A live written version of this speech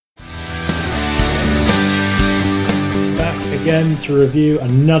again to review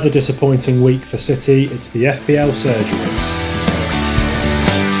another disappointing week for City. It's the FPL surgery.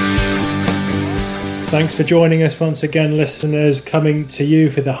 Thanks for joining us once again, listeners, coming to you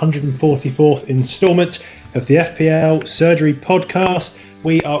for the 144th instalment of the FPL Surgery podcast.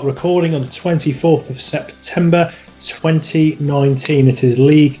 We are recording on the 24th of September 2019. It is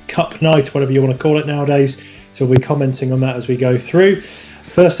League Cup night, whatever you want to call it nowadays, so we'll be commenting on that as we go through.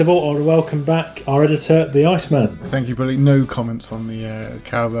 First of all, I want to welcome back our editor, the Iceman. Thank you, Billy. No comments on the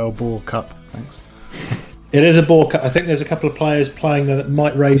Carabao Boar Cup, thanks. It is a Boar Cup. I think there's a couple of players playing there that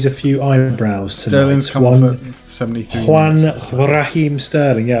might raise a few eyebrows tonight. Sterling's come off at 73 Juan Raheem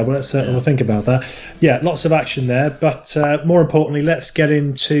Sterling. Yeah, we'll think about that. Yeah, lots of action there. But more importantly, let's get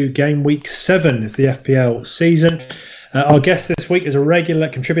into game week 7 of the FPL season. Our guest this week is a regular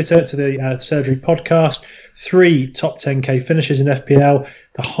contributor to the Surgery podcast. 3 top 10k finishes in FPL,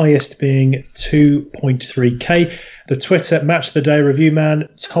 the highest being 2.3k. The Twitter Match of the Day review man,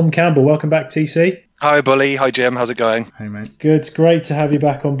 Tom Campbell. Welcome back, TC. Hi, Bully. Hi, Jim. How's it going? Hey, mate. Good. Great to have you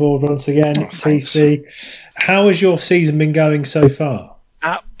back on board once again, TC. How has your season been going so far?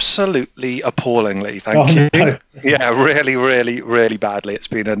 Absolutely appallingly, thank you. No. Yeah, really, really, really badly. It's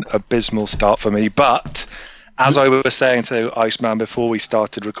been an abysmal start for me. But as I was saying to Iceman before we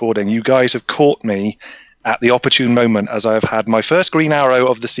started recording, you guys have caught me at the opportune moment as I have had my first green arrow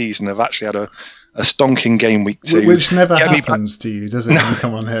of the season. I've actually had a stonking game week 2. Which never happens to you, does it, when you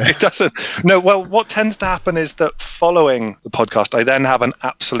come on here? It doesn't. No, well, what tends to happen is that following the podcast, I then have an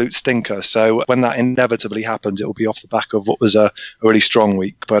absolute stinker. So when that inevitably happens, it will be off the back of what was a really strong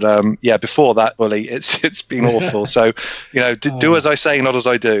week. But yeah, before that, Bully, it's been awful. So, do as I say, not as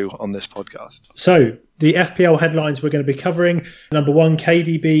I do on this podcast. So, the FPL headlines we're going to be covering. Number 1,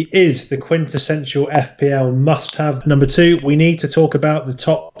 KDB is the quintessential FPL must-have. Number 2, we need to talk about the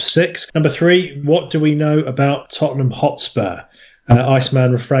top 6. Number 3, what do we know about Tottenham Hotspur?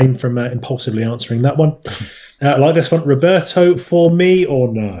 Iceman refrained from impulsively answering that one. Like this one, Roberto for me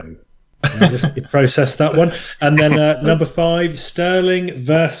or no? Just process that one. And then number 5, Sterling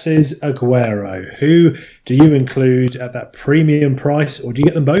versus Aguero. Who do you include at that premium price, or do you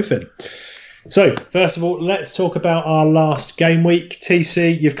get them both in? So, first of all, let's talk about our last game week.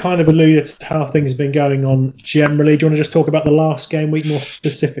 TC, you've kind of alluded to how things have been going on generally. Do you want to just talk about the last game week more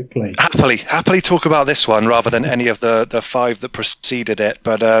specifically? Happily talk about this one rather than any of the 5 that preceded it.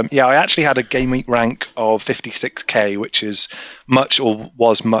 But yeah, I actually had a game week rank of 56k, which is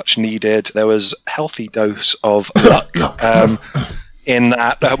was much needed. There was a healthy dose of luck in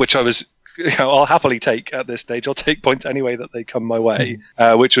that, which I was... I'll happily take at this stage. I'll take points anyway that they come my way,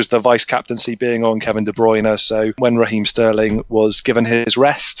 which was the vice captaincy being on Kevin De Bruyne. So when Raheem Sterling was given his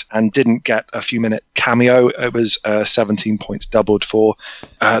rest and didn't get a few minute cameo, it was 17 points doubled for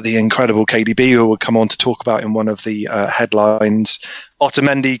the incredible KDB, who we'll come on to talk about in one of the headlines.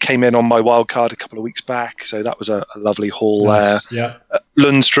 Otamendi came in on my wild card a couple of weeks back, so that was a lovely haul there. Yeah.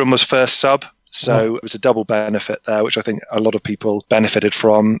 Lundstrom was first sub. So it was a double benefit there, which I think a lot of people benefited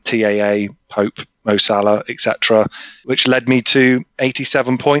from. TAA, Pope, Mo Salah, etc., which led me to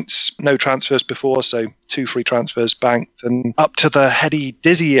 87 points. No transfers before, so 2 free transfers banked, and up to the heady,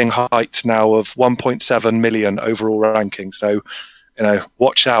 dizzying heights now of 1.7 million overall ranking. So,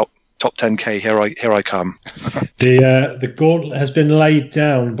 watch out. Top 10k, here I come. The gauntlet has been laid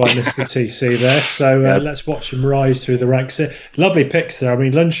down by Mr. TC there, so let's watch him rise through the ranks. Lovely picks there. I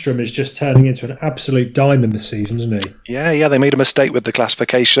mean, Lundstrom is just turning into an absolute diamond this season, isn't he? Yeah, they made a mistake with the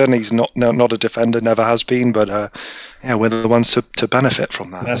classification. He's not a defender, never has been, but we're the ones to benefit from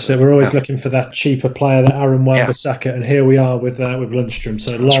that. That's it. We're always looking for that cheaper player, that Aaron Wan-Bissaka, and here we are with Lundstrom.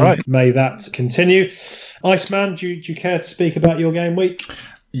 So long may that continue. Iceman, do you care to speak about your game week?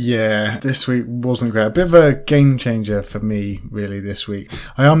 Yeah, this week wasn't great. A bit of a game changer for me, really, this week.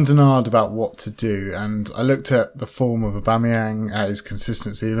 I ummed and ahed about what to do, and I looked at the form of Aubameyang, at his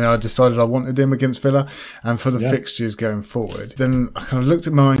consistency, and then I decided I wanted him against Villa, and for the fixtures going forward. Then I kind of looked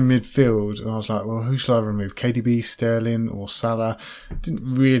at my midfield, and I was like, well, who should I remove? KDB, Sterling, or Salah?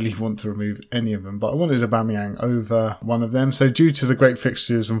 Didn't really want to remove any of them, but I wanted Aubameyang over one of them. So due to the great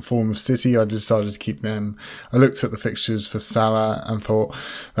fixtures and form of City, I decided to keep them. I looked at the fixtures for Salah and thought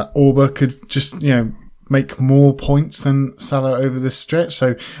that Auba could just, make more points than Salah over this stretch.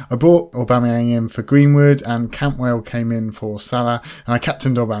 So I brought Aubameyang in for Greenwood, and Cantwell came in for Salah, and I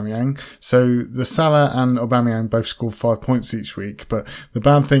captained Aubameyang. So the Salah and Aubameyang both scored 5 points each week. But the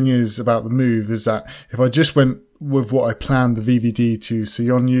bad thing is about the move is that if I just went with what I planned, the VVD to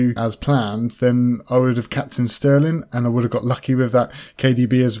Soyuncu as planned, then I would have captained Sterling and I would have got lucky with that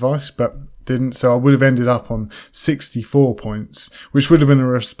KDB as vice. But didn't. So I would have ended up on 64 points, which would have been a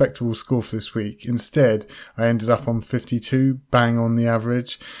respectable score for this week. Instead, I ended up on 52, bang on the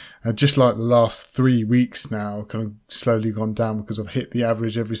average. Just like the last 3 weeks now, kind of slowly gone down because I've hit the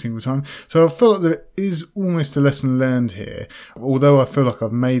average every single time. So I feel like there is almost a lesson learned here. Although I feel like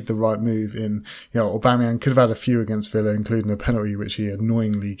I've made the right move in, Aubameyang could have had a few against Villa, including a penalty which he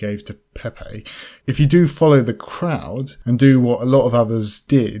annoyingly gave to Pepe. If you do follow the crowd and do what a lot of others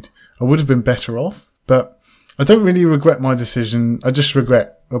did, I would have been better off. But I don't really regret my decision. I just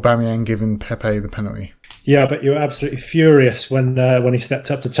regret Aubameyang giving Pepe the penalty. Yeah, but you were absolutely furious when he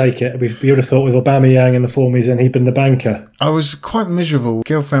stepped up to take it. You would have thought with Aubameyang in the form he's in, he'd been the banker. I was quite miserable.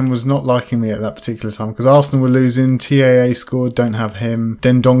 Girlfriend was not liking me at that particular time because Arsenal were losing. TAA scored, don't have him.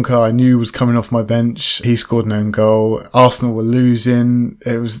 Dendoncker I knew was coming off my bench. He scored an own goal. Arsenal were losing.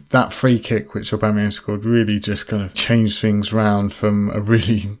 It was that free kick which Aubameyang scored really just kind of changed things round from a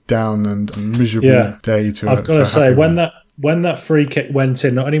really down and miserable day to I've got to say, when that free kick went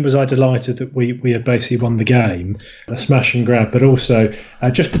in, not only was I delighted that we had basically won the game, a smash and grab, but also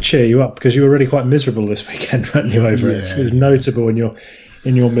just to cheer you up because you were really quite miserable this weekend, weren't you, over it? It was notable in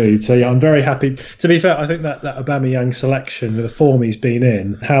your mood. So, I'm very happy. To be fair, I think that Aubameyang selection with the form he's been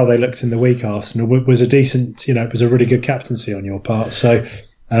in, how they looked in the week, Arsenal, was a decent, it was a really good captaincy on your part. So,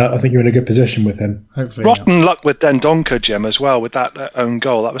 I think you're in a good position with him. Hopefully, rotten luck with Dendoncker, Jim, as well, with that own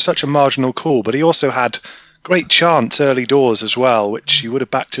goal. That was such a marginal call, but he also had great chance early doors as well, which you would have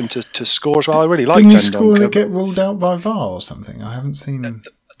backed him to score as well. I really liked Dendoncker. Didn't he score and get ruled out by VAR or something? I haven't seen him.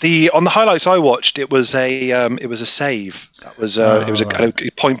 On the highlights I watched, it was a save. That was it was a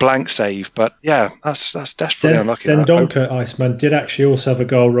point blank save. But yeah, that's desperately unlucky. Dendoncker, Iceman, did actually also have a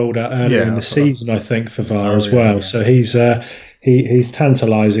goal ruled out earlier in the season, I think, for VAR as well. Yeah. So he's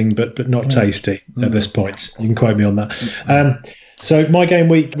tantalising, but not tasty at this point. You can quote me on that. So my game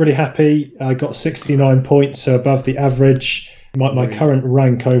week, really happy. I got 69 points, so above the average. My current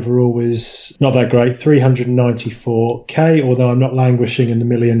rank overall is not that great, 394k, although I'm not languishing in the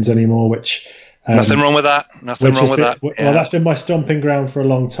millions anymore, which... Nothing wrong with that. Well, that's been my stomping ground for a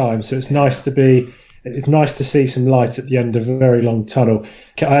long time, so it's nice to see some light at the end of a very long tunnel.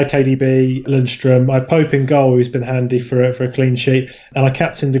 I had KDB, Lundstrom, I had Pope in goal, who's been handy for a clean sheet, and I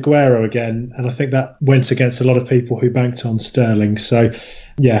captained Aguero again, and I think that went against a lot of people who banked on Sterling. So,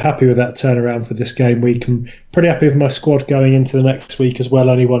 yeah, happy with that turnaround for this game week. I'm pretty happy with my squad going into the next week as well.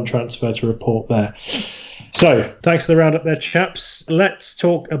 Only one transfer to report there. So, thanks for the roundup there, chaps. Let's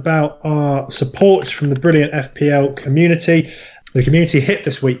talk about our support from the brilliant FPL community. The community hit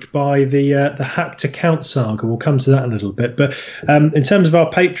this week by the hacked account saga. We'll come to that in a little bit. But in terms of our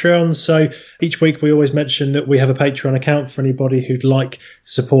Patreons, so each week we always mention that we have a Patreon account for anybody who'd like to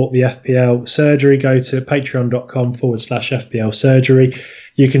support the FPL surgery. Go to patreon.com/FPL surgery.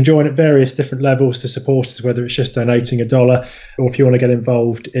 You can join at various different levels to support us, whether it's just donating $1 or if you want to get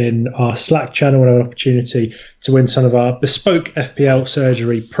involved in our Slack channel and have an opportunity to win some of our bespoke FPL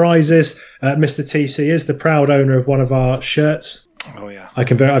surgery prizes. Mr. TC is the proud owner of one of our shirts. Oh yeah,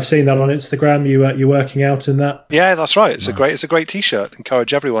 I've seen that on Instagram. You're working out in that. Yeah, that's right. It's a great T-shirt.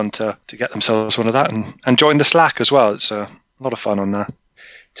 Encourage everyone to get themselves one of that and join the Slack as well. It's a lot of fun on there.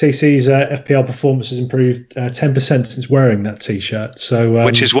 TC's FPL performance has improved 10% since wearing that T-shirt. So,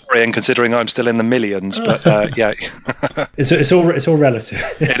 which is worrying considering I'm still in the millions. But yeah, it's all relative. It's all relative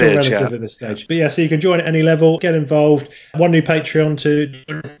at this stage. But yeah, so you can join at any level, get involved. One new Patreon to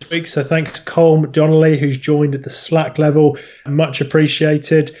this week. So thanks Cole McDonnelly, who's joined at the Slack level. Much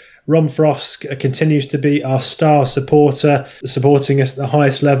appreciated. Ron Frost continues to be our star supporter, supporting us at the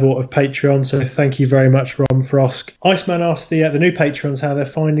highest level of Patreon. So thank you very much, Ron Frost. Iceman asked the new patrons how they're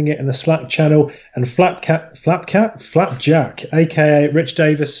finding it in the Slack channel, and Flapjack, aka Rich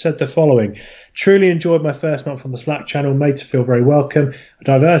Davis, said the following: "Truly enjoyed my first month on the Slack channel, made to feel very welcome. A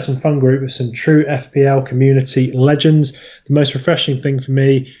diverse and fun group with some true FPL community legends. The most refreshing thing for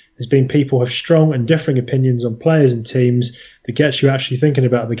me has been people have strong and differing opinions on players and teams that gets you actually thinking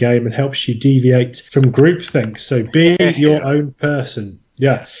about the game and helps you deviate from groupthink. So be your own person."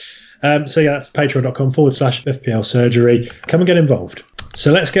 Yeah. So yeah, that's patreon.com/FPL surgery. Come and get involved.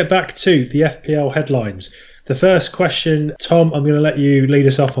 So let's get back to the FPL headlines. The first question, Tom, I'm going to let you lead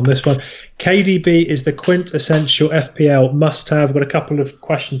us off on this one. KDB is the quintessential FPL must-have. I've got a couple of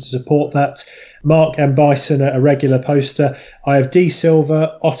questions to support that. Mark M. Bison, a regular poster. I have D.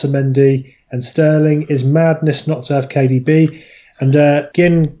 Silva, Otamendi and Sterling. Is madness not to have KDB? And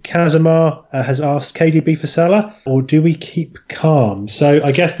Gin Kazamar has asked, KDB for Salah, or do we keep calm? So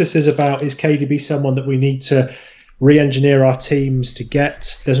I guess this is about, is KDB someone that we need to re-engineer our teams to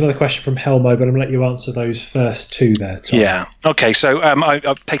get? There's another question from Helmo, but I'm going to let you answer those first two there, Tom. Yeah. Okay, so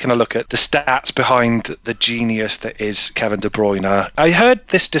I've taken a look at the stats behind the genius that is Kevin De Bruyne. I heard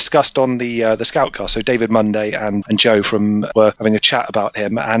this discussed on the Scoutcast. So David Munday and Joe were having a chat about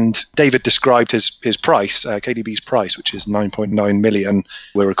him, and David described his price, KDB's price, which is 9.9 million.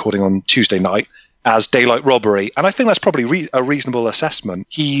 We're recording on Tuesday night, as daylight robbery, and I think that's probably a reasonable assessment.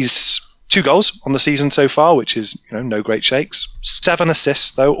 He's 2 goals on the season so far, which is no great shakes. 7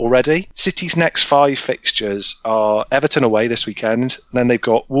 assists though already. City's next 5 fixtures are Everton away this weekend, then they've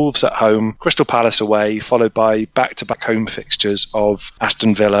got Wolves at home, Crystal Palace away, followed by back-to-back home fixtures of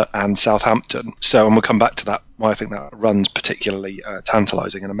Aston Villa and Southampton. So, and we'll come back to that. Why I think that run's particularly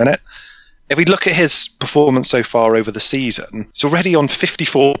tantalising in a minute. If we look at his performance so far over the season, he's already on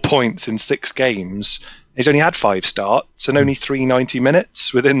 54 points in 6 games. He's only had 5 starts and only 390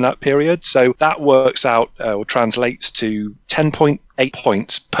 minutes within that period. So that works out or translates to 10.8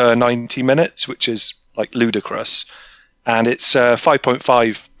 points per 90 minutes, which is like ludicrous. And it's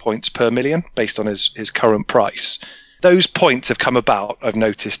 5.5 points per million based on his current price. Those points have come about, I've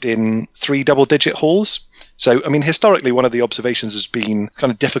noticed, in 3 double-digit hauls. So, I mean, historically, one of the observations has been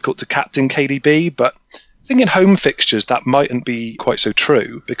kind of difficult to captain KDB, but I think in home fixtures that mightn't be quite so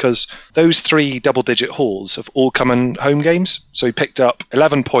true, because those 3 double-digit hauls have all come in home games. So he picked up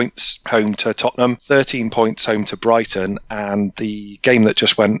 11 points home to Tottenham, 13 points home to Brighton, and the game that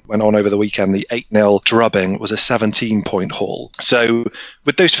just went on over the weekend, the 8-0 drubbing, was a 17-point haul. So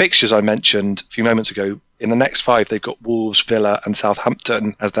with those fixtures I mentioned a few moments ago, in the next 5, they've got Wolves, Villa and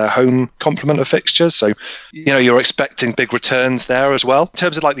Southampton as their home complement of fixtures. So, you're expecting big returns there as well. In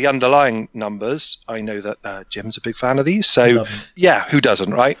terms of like the underlying numbers, I know that Jim's a big fan of these. So, yeah, who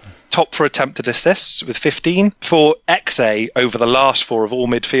doesn't, right? Top for attempted assists with 15. For XA over the last 4 of all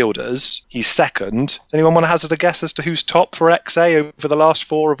midfielders, he's second. Does anyone want to hazard a guess as to who's top for XA over the last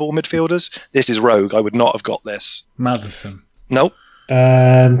 4 of all midfielders? This is rogue. I would not have got this. Madison. Nope.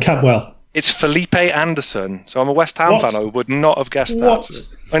 Campbell. It's Felipe Anderson. So I'm a West Ham fan. I would not have guessed that.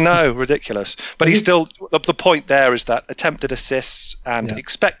 I know, ridiculous. But he's still, the point there is that attempted assists and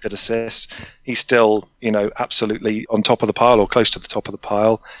expected assists, he's still, absolutely on top of the pile or close to the top of the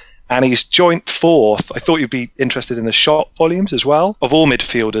pile. And he's joint 4th. I thought you'd be interested in the shot volumes as well, of all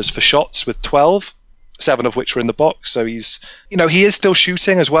midfielders for shots with 12. 7 of which were in the box. So he's, he is still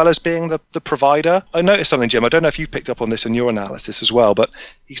shooting as well as being the provider. I noticed something, Jim. I don't know if you picked up on this in your analysis as well, but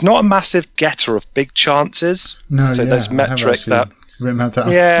he's not a massive getter of big chances. No, so there's metric that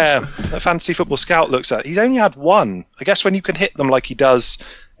Fantasy Football Scout looks at. He's only had 1. I guess when you can hit them like he does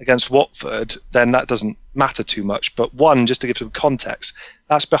against Watford, then that doesn't matter too much. But 1, just to give some context,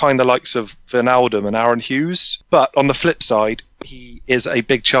 that's behind the likes of Wijnaldum and Aaron Hughes. But on the flip side, he is a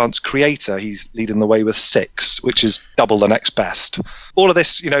big chance creator. He's leading the way with 6, which is double the next best. All of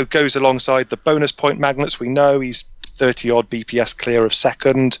this, goes alongside the bonus point magnets. We know he's 30-odd BPS clear of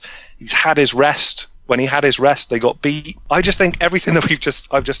second. He's had his rest. When he had his rest, they got beat. I just think everything that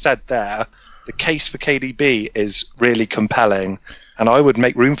I've just said there, the case for KDB is really compelling. And I would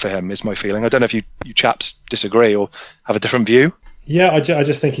make room for him, is my feeling. I don't know if you chaps disagree or have a different view. Yeah, I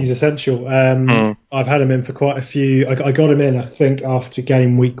just think he's essential. I've had him in for quite a few. I got him in, I think, after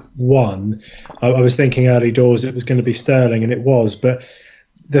game week 1. I was thinking early doors it was going to be Sterling, and it was. But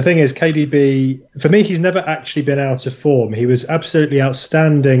the thing is, KDB, for me, he's never actually been out of form. He was absolutely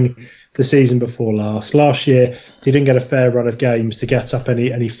outstanding the season before last. Last year, he didn't get a fair run of games to get up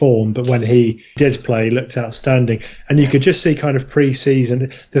any form, but when he did play, he looked outstanding. And you could just see kind of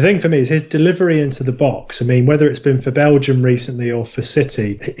pre-season. The thing for me is his delivery into the box. I mean, whether it's been for Belgium recently or for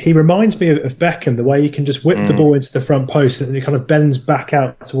City, he reminds me of Beckham, the way he can just whip the ball into the front post and it kind of bends back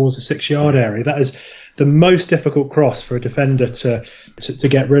out towards the 6-yard area. That is the most difficult cross for a defender to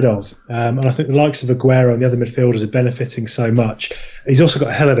get rid of. And I think the likes of Aguero and the other midfielders are benefiting so much. He's also got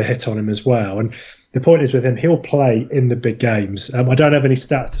a hell of a hit on him as well. And the point is with him, he'll play in the big games. I don't have any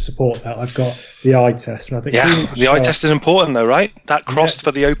stats to support that. I've got the eye test. And I think the eye test is important though, right? That cross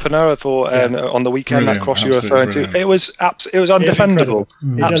for the opener for on the weekend, that cross you were referring to, it was undefendable.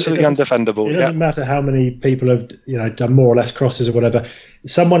 Absolutely undefendable. It doesn't matter how many people have done more or less crosses or whatever.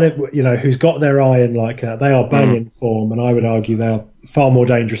 Someone who's got their eye in like that, they are banging form, and I would argue they are far more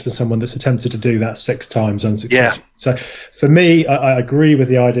dangerous than someone that's attempted to do that 6 times unsuccessfully. So for me, I agree with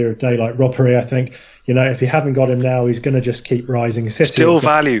the idea of daylight robbery. I think if you haven't got him now, he's going to just keep rising. Still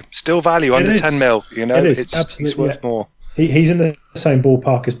value under 10 mil. It's worth more. He's in the same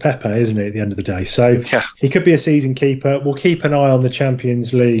ballpark as Pepe, isn't he, at the end of the day? So he could be a season keeper. We'll keep an eye on the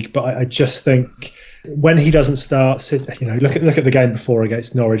Champions League, but I just think when he doesn't start, look at the game before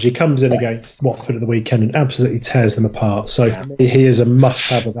against Norwich. He comes in against Watford at the weekend and absolutely tears them apart. So for me, he is a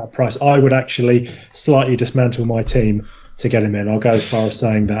must-have at that price. I would actually slightly dismantle my team to get him in. I'll go as far as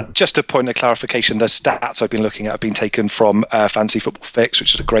saying that. Just a point of clarification, the stats I've been looking at have been taken from Fantasy Football Fix,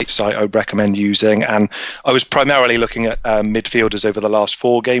 which is a great site I would recommend using. And I was primarily looking at midfielders over the last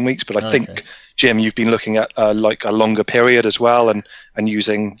 4 game weeks, but I think, Jim, you've been looking at like a longer period as well, and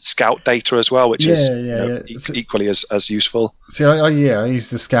using scout data as well, which is equally as useful. See, I use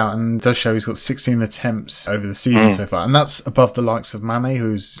the scout, and it does show he's got 16 attempts over the season so far, and that's above the likes of Mane,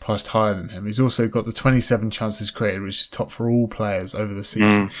 who's priced higher than him. He's also got the 27 chances created, which is top for all players over the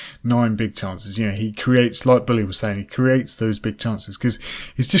season. 9 big chances. He creates, like Billy was saying, he creates those big chances because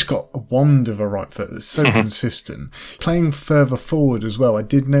he's just got a wand of a right foot that's so consistent. Playing further forward as well, I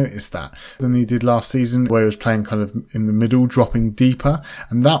did notice that than he did last season, where he was playing kind of in the middle, dropping deeper,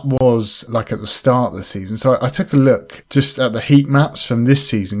 and that was like at the start of the season. So I took a look just at the heat maps from this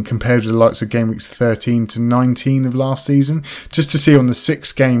season compared to the likes of game weeks 13 to 19 of last season, just to see on the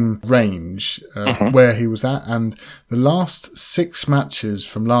 6-game range where he was at. And the last 6 matches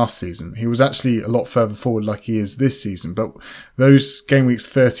from last season, he was actually a lot further forward like he is this season, but those game weeks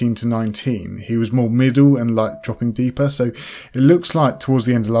 13 to 19, he was more middle and like dropping deeper. So it looks like towards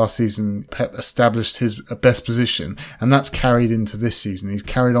the end of last season, Pep established his best position, and that's carried into this season. He's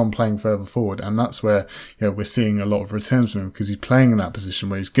carried on playing further forward, and that's where we're seeing a lot of returns from him, because he's playing in that position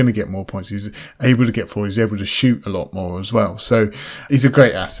where he's going to get more points. He's able to get forward. He's able to shoot a lot more as well. So he's a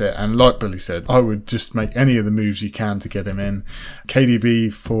great asset, and like Billy said, I would just make any of the moves you can to get him in.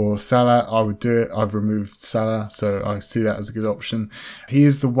 KDB for Salah, I would do it. I've removed Salah, so I see that as a good option. He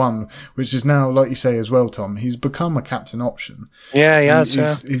is the one which is now, like you say as well, Tom, he's become a captain option. Yeah, he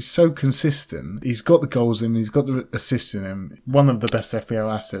has. He's so consistent. He's got the goals in him. He's got the assists in him. One of the best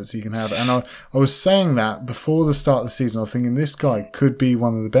FPL assets you can have. And I was saying that before the start of the season. I was thinking this guy could be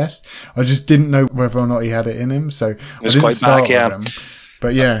one of the best. I just didn't know whether or not he had it in him. So I didn't start with him.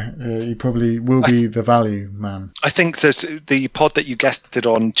 But he probably will be the value man. I think the pod that you guested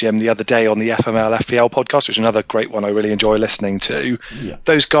on, Jim, the other day on the FML FPL podcast, which is another great one I really enjoy listening to. Yeah.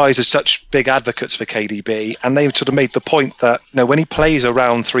 Those guys are such big advocates for KDB, and they've sort of made the point that when he plays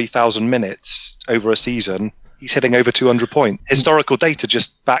around 3,000 minutes over a season, he's hitting over 200 points. Historical data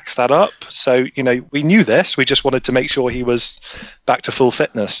just backs that up. So, we knew this. We just wanted to make sure he was back to full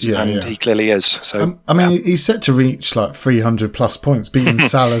fitness, he clearly is. So, he's set to reach like 300 plus points, beating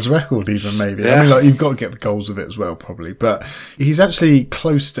Salah's record even maybe. Yeah. You've got to get the goals with it as well probably. But he's actually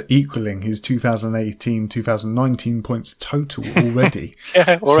close to equaling his 2018-2019 points total already.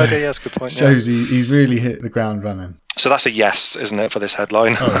 That's a good point. Shows he's really hit the ground running. So that's a yes, isn't it, for this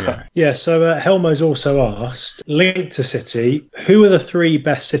headline? Oh, yeah. So Helmo's also asked, linked to City, who are the 3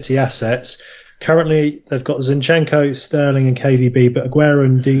 best City assets? Currently, they've got Zinchenko, Sterling and KDB, but Aguero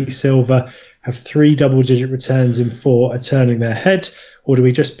and De Silva have 3 double-digit returns in 4 are turning their head, or do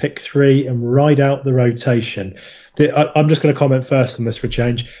we just pick 3 and ride out the rotation? I'm just going to comment first on this for a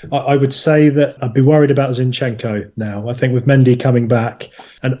change. I would say that I'd be worried about Zinchenko now. I think with Mendy coming back,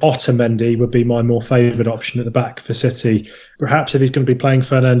 and Otamendi would be my more favoured option at the back for City. Perhaps if he's going to be playing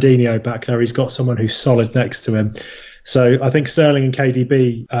Fernandinho back there, he's got someone who's solid next to him. So I think Sterling and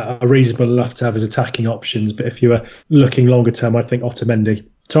KDB are reasonable enough to have as attacking options. But if you were looking longer term, I think Otamendi.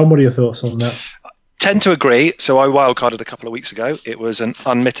 Tom, what are your thoughts on that? Tend to agree. So I wildcarded a couple of weeks ago. It was an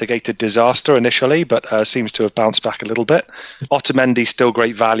unmitigated disaster initially, but seems to have bounced back a little bit. Otamendi still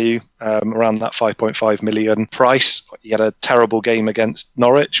great value, around that 5.5 million price. He had a terrible game against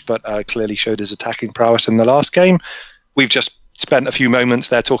Norwich, but clearly showed his attacking prowess in the last game. We've just spent a few moments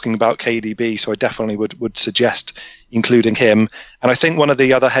there talking about KDB, so I definitely would suggest including him. And I think one of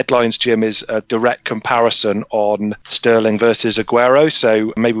the other headlines, Jim, is a direct comparison on Sterling versus Aguero.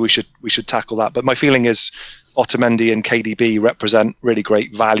 So maybe we should tackle that. But my feeling is Otamendi and KDB represent really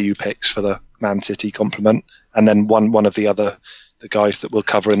great value picks for the Man City complement. And then one of the guys that we'll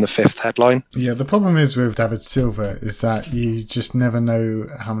cover in the 5th headline. Yeah, the problem is with David Silva is that you just never know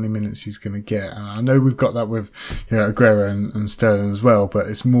how many minutes he's going to get. And I know we've got that with Aguero and Sterling as well, but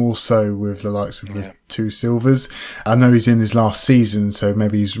it's more so with the likes of the 2 Silvers. I know he's in his last season, so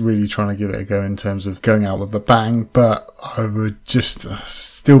maybe he's really trying to give it a go in terms of going out with a bang, but I would just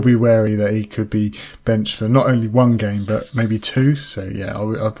still be wary that he could be benched for not only 1 game, but maybe 2. So yeah,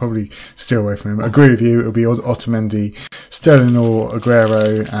 I'll probably steer away from him. I agree with you. It'll be Otamendi, Sterling or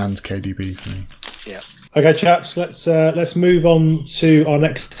Aguero, and KDB for me. Yeah. Okay, chaps, let's move on to our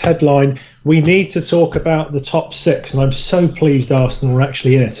next headline. We need to talk about the top 6, and I'm so pleased Arsenal are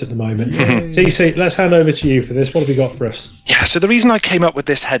actually in it at the moment. TC, let's hand over to you for this. What have you got for us? Yeah, so the reason I came up with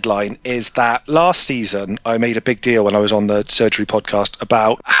this headline is that last season I made a big deal when I was on the Surgery podcast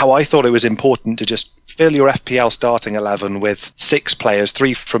about how I thought it was important to just fill your FPL starting 11 with 6 players,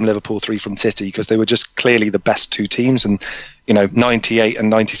 3 from Liverpool, 3 from City, because they were just clearly the best 2 teams, and 98 and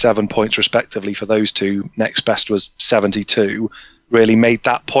 97 points respectively for those two. Next best was 72. Really made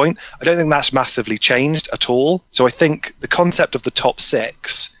that point. I don't think that's massively changed at all. So I think the concept of the top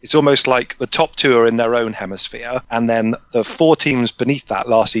 6, it's almost like the top 2 are in their own hemisphere, and then the 4 teams beneath that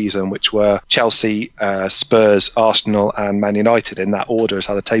last season, which were Chelsea, Spurs, Arsenal and Man United, in that order is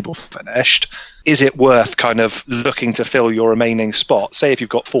how the table finished. Is it worth kind of looking to fill your remaining spot? Say if you've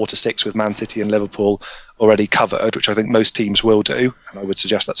got 4 to 6 with Man City and Liverpool already covered, which I think most teams will do, and I would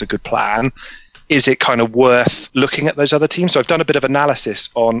suggest that's a good plan. Is it kind of worth looking at those other teams? So I've done a bit of analysis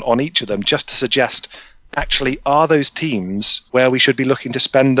on each of them just to suggest, actually, are those teams where we should be looking to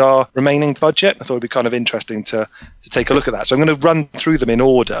spend our remaining budget? I thought it'd be kind of interesting to take a look at that. So I'm going to run through them in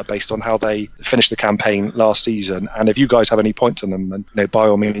order based on how they finished the campaign last season. And if you guys have any points on them, then by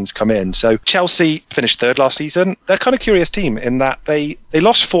all means come in. So Chelsea finished 3rd last season. They're kind of a curious team in that they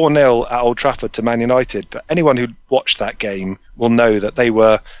lost 4-0 at Old Trafford to Man United. But anyone who watched that game will know that they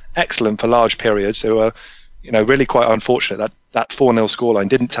were excellent for large periods. They were really quite unfortunate that 4-0 scoreline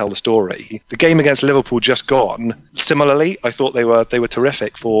didn't tell the story. The game against Liverpool just gone, similarly, I thought they were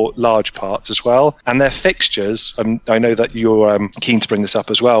terrific for large parts as well. And their fixtures, I know that you're keen to bring this up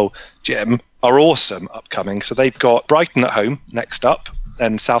as well, Jim, are awesome upcoming. So they've got Brighton at home next up,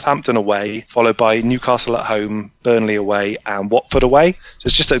 then Southampton away, followed by Newcastle at home, Burnley away and Watford away. So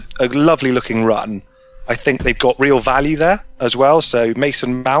it's just a lovely looking run. I think they've got real value there as well. So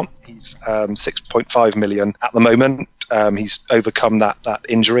Mason Mount, he's 6.5 million at the moment. He's overcome that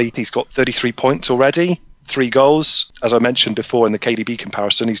injury. He's got 33 points already, 3 goals. As I mentioned before in the KDB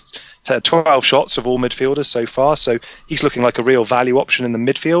comparison, he's 12 shots of all midfielders so far. So he's looking like a real value option in the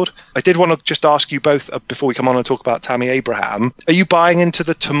midfield. I did want to just ask you both, before we come on and talk about Tammy Abraham, are you buying into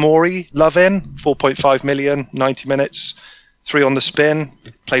the Tomori love-in? 4.5 million, 90 minutes. 3 on the spin,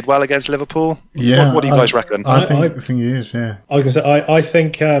 played well against Liverpool. Yeah, what do you guys reckon? I think he is. Yeah, I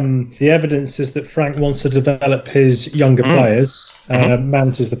think the evidence is that Frank wants to develop his younger players.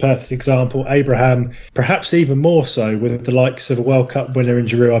 Mount is the perfect example. Abraham, perhaps even more so, with the likes of a World Cup winner in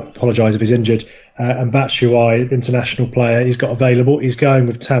Giroud. I apologise if he's injured. And Batshuayi, international player, he's got available. He's going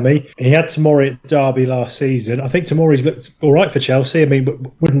with Tammy. He had Tomori at Derby last season. I think Tomori's looked all right for Chelsea. I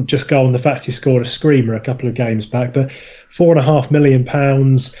mean, wouldn't just go on the fact he scored a screamer a couple of games back, but £4.5 million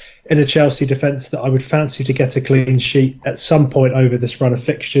in a Chelsea defence that I would fancy to get a clean sheet at some point over this run of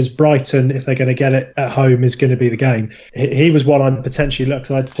fixtures. Brighton, if they're going to get it at home, is going to be the game. He was one I'm potentially looking,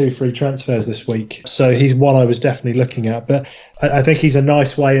 because I had 2 free transfers this week, so he's one I was definitely looking at. But I think he's a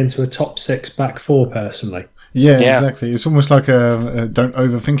nice way into a top 6 back 4 personally. Yeah, exactly. It's almost like don't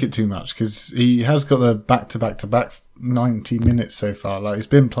overthink it too much, because he has got the back-to-back 90 minutes so far. Like, he's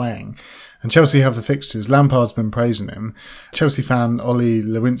been playing. And Chelsea have the fixtures. Lampard's been praising him. Chelsea fan Ollie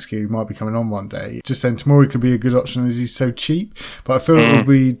Lewinsky, who might be coming on one day, just saying Tomori could be a good option as he's so cheap. But I feel it will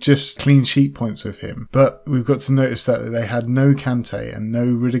be just clean sheet points with him. But we've got to notice that they had no Kante and no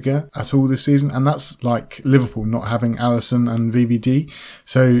Rudiger at all this season. And that's like Liverpool not having Alisson and VVD.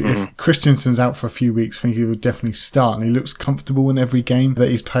 So if Christensen's out for a few weeks, I think he would definitely start. And he looks comfortable in every game that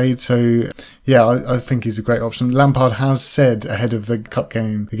he's played. So yeah, I think he's a great option. Lampard has said ahead of the cup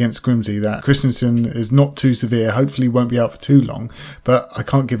game against Grimsby that Christensen is not too severe. Hopefully won't be out for too long, but I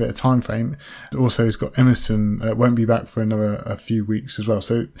can't give it a time frame. Also, he's got Emerson, won't be back for a few weeks as well.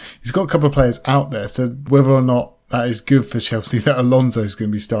 So he's got a couple of players out there. So whether or not that is good for Chelsea that Alonso's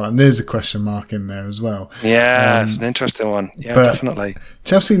going to be starting, there's a question mark in there as well. Yeah, it's an interesting one. Yeah, definitely.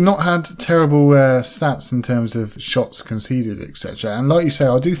 Chelsea not had terrible stats in terms of shots conceded, etc. And like you say,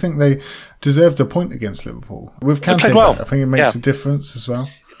 I do think they deserved a point against Liverpool. With Kante, well. I think it makes a difference as well.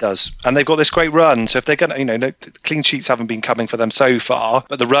 Does, and they've got this great run. So if they're going to, no clean sheets haven't been coming for them so far,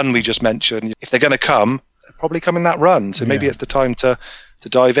 but the run we just mentioned, if they're going to come, they'll probably come in that run. So maybe it's the time to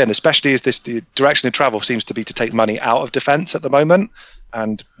dive in, especially as the direction of travel seems to be to take money out of defence at the moment,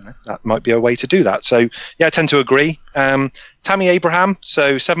 and that might be a way to do that. So yeah, I tend to agree. Tammy Abraham,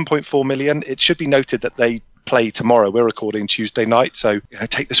 so 7.4 million. It should be noted that they play tomorrow. We're recording Tuesday night, so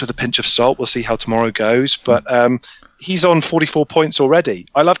take this with a pinch of salt. We'll see how tomorrow goes, but he's on 44 points already.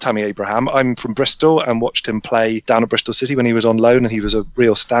 I love Tammy Abraham. I'm from Bristol and watched him play down at Bristol City when he was on loan, and he was a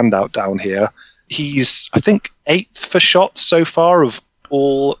real standout down here. He's, I think, 8th for shots so far of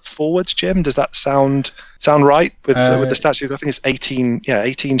all forwards, Jim? Does that sound right with the stats? I think it's 18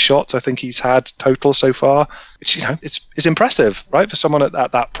 shots I think he's had total so far. Which, it's impressive, right, for someone at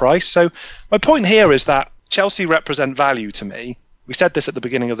that price. So my point here is that Chelsea represent value to me. We said this at the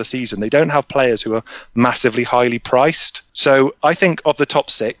beginning of the season. They don't have players who are massively highly priced. So I think of the top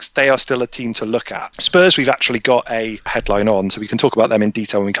 6, they are still a team to look at. Spurs, we've actually got a headline on, so we can talk about them in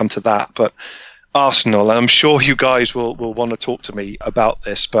detail when we come to that. But Arsenal, and I'm sure you guys will want to talk to me about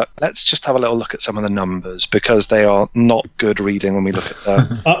this, but let's just have a little look at some of the numbers, because they are not good reading when we look at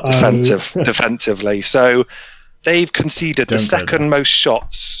the defensively. So they've conceded the second most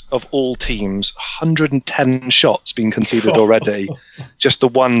shots of all teams, 110 shots being conceded already, just the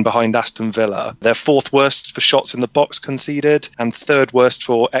one behind Aston Villa. They're 4th worst for shots in the box conceded and 3rd worst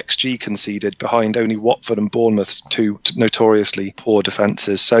for XG conceded, behind only Watford and Bournemouth's 2 notoriously poor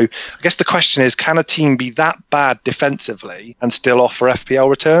defences. So I guess the question is, can a team be that bad defensively and still offer FPL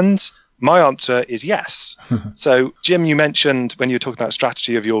returns? My answer is yes. So, Jim, you mentioned when you were talking about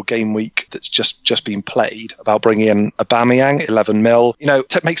strategy of your game week that's just been played, about bringing in Aubameyang, 11 mil.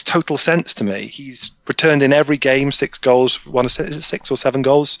 It makes total sense to me. He's returned in every game, 6 goals, 1 assist. Is it 6 or 7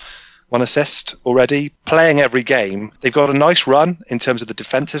 goals? 1 assist already, playing every game. They've got a nice run in terms of the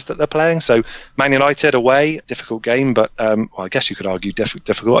defences that they're playing. So Man United away, difficult game, but I guess you could argue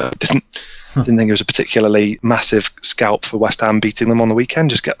difficult. I didn't think it was a particularly massive scalp for West Ham beating them on the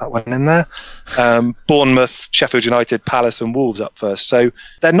weekend. Just get that one in there. Bournemouth, Sheffield United, Palace and Wolves up first. So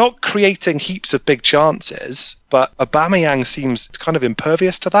they're not creating heaps of big chances, but Aubameyang seems kind of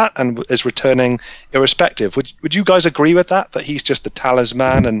impervious to that and is returning irrespective. Would you guys agree with that he's just the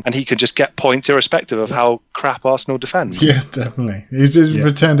talisman and he can just get points irrespective of how crap Arsenal defend? Yeah, definitely. He's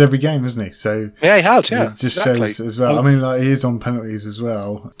returned every game, hasn't he? So yeah, he has. Yeah, it just shows as well. I mean, he is on penalties as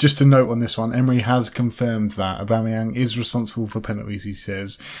well. Just to note on this one, Emery has confirmed that Aubameyang is responsible for penalties. He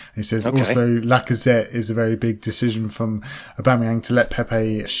says also Lacazette is a very big decision from Aubameyang to let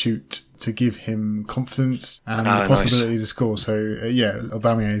Pepe shoot, to give him confidence and the possibility to score. So,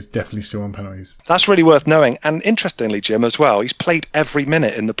 Aubameyang is definitely still on penalties. That's really worth knowing. And interestingly, Jim, as well, he's played every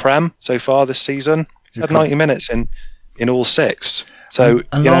minute in the Prem so far this season. He's had 90 minutes in all 6. So,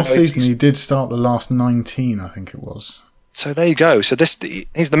 and last season he did start the last 19, I think it was. So there you go. So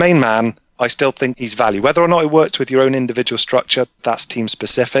he's the main man. I still think he's value. Whether or not it works with your own individual structure, that's team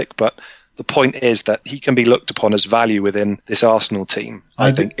specific. But the point is that he can be looked upon as value within this Arsenal team.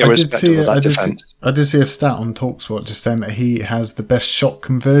 I think, irrespective of that defence. I did see a stat on TalkSport just saying that he has the best shot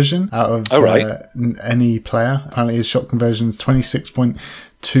conversion out of any player. Apparently his shot conversion is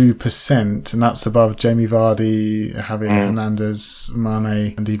 26.2%, and that's above Jamie Vardy, Javier Hernandez,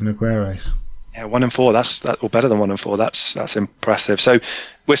 Mane, and even Aguero. Yeah, 1 in 4. That's or better than 1 in 4. That's impressive. So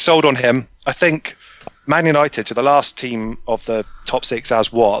we're sold on him. I think Man United, to the last team of the top 6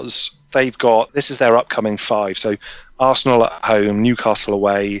 as was, this is their upcoming 5. So Arsenal at home, Newcastle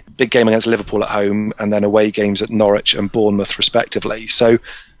away, big game against Liverpool at home, and then away games at Norwich and Bournemouth respectively. So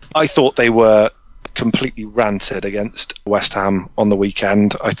I thought they were completely ranted against West Ham on the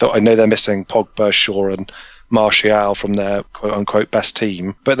weekend. I know they're missing Pogba, Shaw and Martial from their quote-unquote best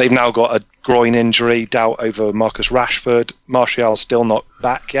team, but they've now got a groin injury, doubt over Marcus Rashford. Martial's still not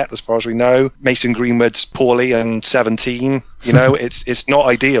back yet, as far as we know. Mason Greenwood's poorly and 17. It's not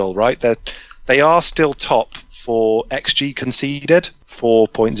ideal, right? They are still top for XG conceded,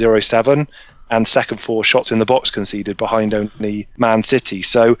 4.07, and second for shots in the box conceded, behind only Man City.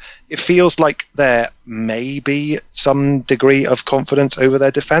 So it feels like there may be some degree of confidence over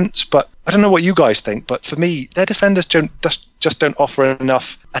their defence, but I don't know what you guys think, but for me, their defenders just don't offer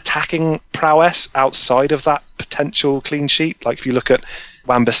enough attacking prowess outside of that potential clean sheet. Like if you look at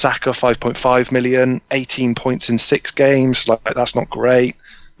Wan-Bissaka, 5.5 million, 18 points in 6 games, that's not great.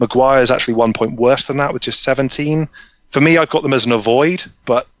 Maguire's actually 1 point worse than that with just 17. For me, I've got them as an avoid,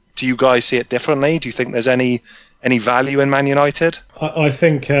 but do you guys see it differently? Do you think there's any value in Man United? I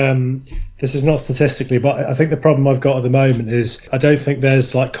think this is not statistically, but I think the problem I've got at the moment is I don't think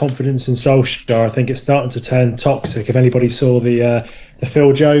there's confidence in Solskjaer. I think it's starting to turn toxic. If anybody saw the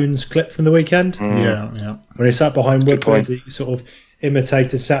Phil Jones clip from the weekend, yeah, when he sat behind Woodward, he sort of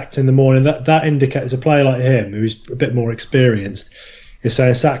imitated sacked in the morning. That indicates a player like him, who's a bit more experienced, is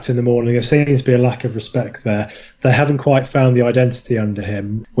saying sacked in the morning. There seems to be a lack of respect there. They haven't quite found the identity under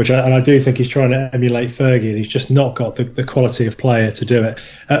him, and I do think he's trying to emulate Fergie, and he's just not got the quality of player to do it.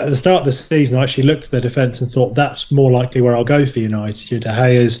 At the start of the season, I actually looked at their defence and thought that's more likely where I'll go for United. Your De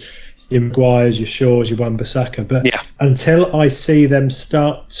Gea's, your Maguire's, your Shaw's, your Wan-Bissaka. But until I see them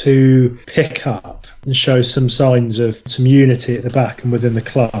start to pick up and shows some signs of some unity at the back and within the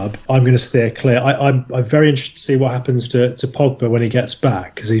club, I'm going to steer clear. I'm very interested to see what happens to Pogba when he gets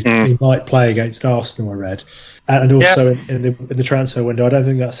back, because he might play against Arsenal, I read. And also in the transfer window, I don't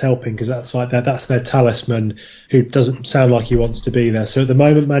think that's helping, because that's their talisman, who doesn't sound like he wants to be there. So at the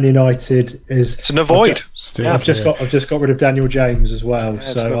moment, Man United it's an avoid. I've just got rid of Daniel James as well.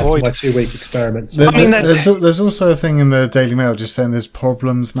 So after my 2-week experiment. There's also a thing in the Daily Mail just saying there's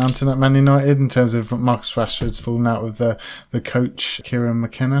problems mounting at Man United in terms of Marcus Rashford's fallen out with the coach Kieran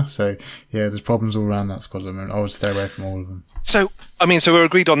McKenna. So yeah, there's problems all around that squad. I mean, I would stay away from all of them. So we're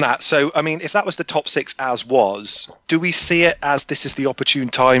agreed on that. So, I mean, if that was the top 6 as was, do we see it as this is the opportune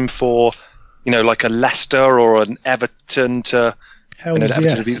time for, like a Leicester or an Everton to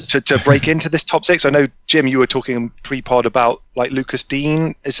break into this top 6? I know, Jim, you were talking pre-pod about like Lucas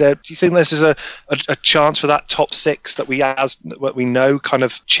Dean. Do you think this is a chance for that top 6 that we know kind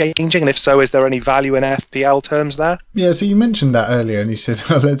of changing? And if so, is there any value in FPL terms there? Yeah, so you mentioned that earlier and you said,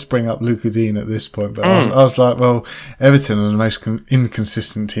 let's bring up Lucas Dean at this point. But I was like, well, Everton are the most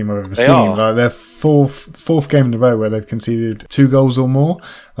inconsistent team I've ever seen. Like, they're fourth game in a row where they've conceded 2 goals or more.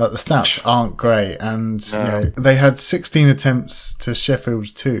 Like, the stats aren't great. And they had 16 attempts to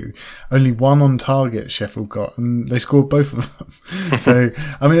Sheffield's 2. Only 1 on target Sheffield got, and they scored both of them. So,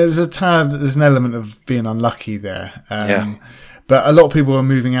 I mean, there's an element of being unlucky there. But a lot of people are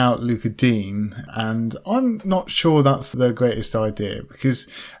moving out Lucas Dean, and I'm not sure that's the greatest idea, because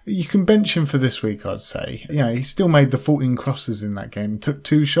you can bench him for this week, I'd say. He still made the 14 crosses in that game, took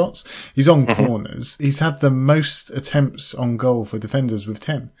 2 shots. He's on corners. He's had the most attempts on goal for defenders with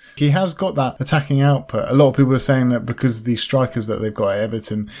 10. He has got that attacking output. A lot of people are saying that because of the strikers that they've got at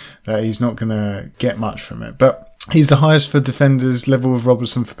Everton, that he's not going to get much from it. But he's the highest for defenders, level with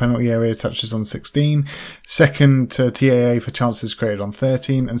Robertson for penalty area touches on 16, second to TAA for chances created on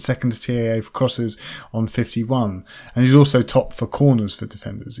 13, and second to TAA for crosses on 51. And he's also top for corners for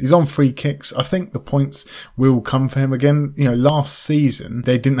defenders. He's on free kicks. I think the points will come for him again. Last season,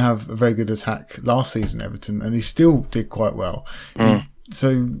 they didn't have a very good attack last season, Everton, and he still did quite well.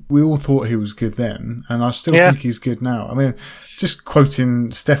 So we all thought he was good then, and I still think he's good now. I mean, just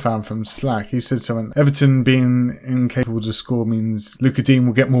quoting Stefan from Slack, he said something, Everton being incapable to score means Lucas Dean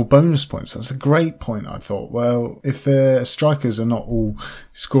will get more bonus points. That's a great point, I thought. Well, if their strikers are not all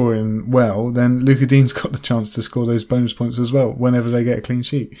scoring well, then Lucas Dean's got the chance to score those bonus points as well whenever they get a clean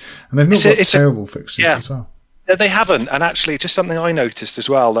sheet. And they've not got terrible fixtures as well. They haven't, and actually, just something I noticed as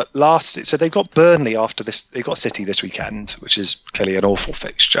well, that so they've got Burnley after this, they've got City this weekend, which is clearly an awful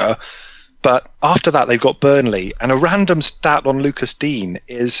fixture, but after that they've got Burnley, and a random stat on Lucas Dean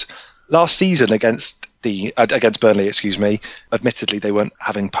is last season against Burnley, admittedly they weren't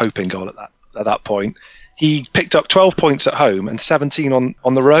having Pope in goal at that point, he picked up 12 points at home and 17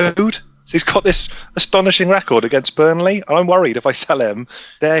 on the road. So he's got this astonishing record against Burnley, and I'm worried if I sell him,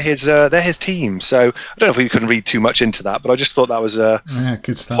 they're his team. So I don't know if you can read too much into that, but I just thought that was a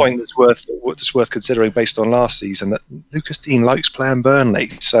good point that's worth considering based on last season, that Lucas Dean likes playing Burnley.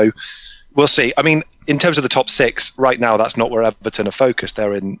 So we'll see. I mean, in terms of the top 6 right now, that's not where Everton are focused.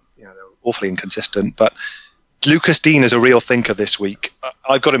 They're they're awfully inconsistent, but Lucas Dean is a real thinker this week.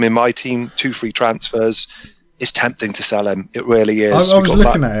 I've got him in my team, 2 free transfers. It's tempting to sell him. It really is. I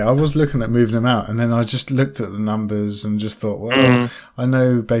was looking at moving him out, and then I just looked at the numbers and just thought, well, I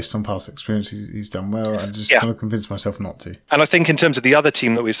know based on past experience he's done well. I just kind of convinced myself not to. And I think in terms of the other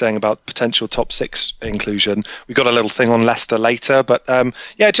team that we were saying about potential top 6 inclusion, we got a little thing on Leicester later. But I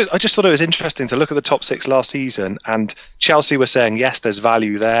just thought it was interesting to look at the top 6 last season, and Chelsea were saying, yes, there's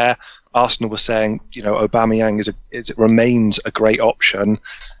value there. Arsenal were saying, Aubameyang remains a great option.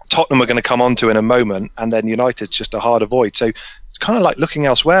 Tottenham are going to come on to in a moment, and then United's just a hard avoid. So it's kind of like looking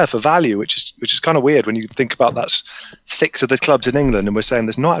elsewhere for value, which is kind of weird when you think about that's 6 of the clubs in England, and we're saying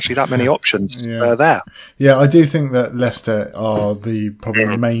there's not actually that many options there. Yeah, I do think that Leicester are probably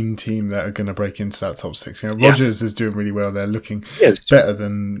the main team that are going to break into that top 6. Rodgers is doing really well. They're looking better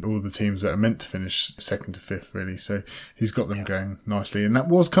than all the teams that are meant to finish 2nd to 5th, really. So he's got them going nicely, and that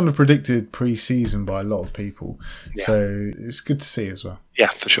was kind of predicted pre-season by a lot of people. Yeah. So it's good to see as well. Yeah,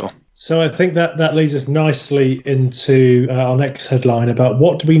 for sure. So I think that leads us nicely into our next headline about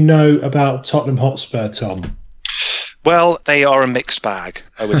what do we know about Tottenham Hotspur, Tom? Well, they are a mixed bag,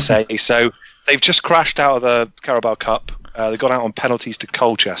 I would say. So they've just crashed out of the Carabao Cup. They got out on penalties to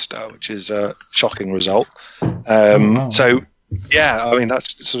Colchester, which is a shocking result. So, yeah, I mean,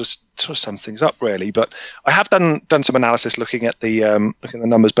 that's sort of sums things up, really. But I have done some analysis looking at the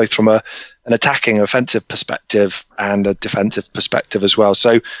numbers, both from an attacking, offensive perspective and a defensive perspective as well.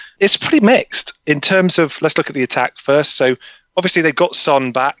 So it's pretty mixed in terms of, let's look at the attack first. So Obviously, they got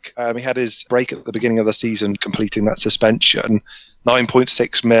Son back. He had his break at the beginning of the season, completing that suspension.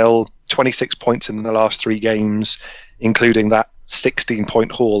 9.6 mil, 26 points in the last 3 games, including that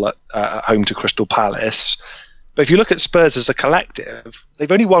 16-point haul at home to Crystal Palace. But if you look at Spurs as a collective,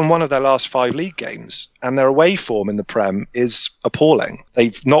 they've only won one of their last 5 league games, and their away form in the Prem is appalling.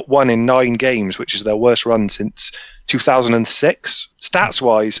 They've not won in 9 games, which is their worst run since 2006.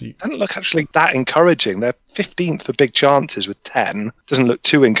 Stats-wise, it doesn't look actually that encouraging. They're 15th for big chances with 10. Doesn't look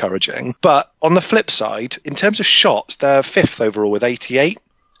too encouraging. But on the flip side, in terms of shots, they're 5th overall with 88.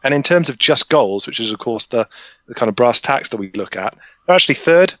 And in terms of just goals, which is, of course, the kind of brass tacks that we look at, they're actually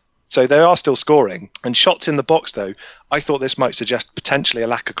 3rd. So they are still scoring. And shots in the box, though, I thought this might suggest potentially a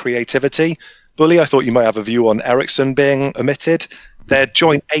lack of creativity. Bully, I thought you might have a view on Eriksen being omitted. They're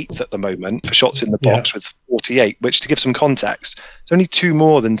joint 8th at the moment for shots in the box with 48, which, to give some context, it's only 2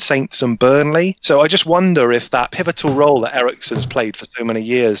 more than Saints and Burnley. So I just wonder if that pivotal role that Eriksen's played for so many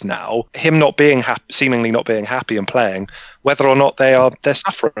years now, him not being seemingly not being happy and playing, whether or not they're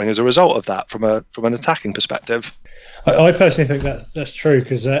suffering as a result of that from an attacking perspective. I personally think that's true,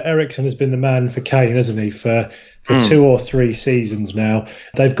 because Eriksen has been the man for Kane, hasn't he, for 2 or 3 seasons now.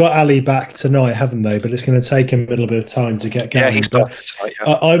 They've got Ali back tonight, haven't they? But it's going to take him a little bit of time to get going. Yeah, he's got tonight,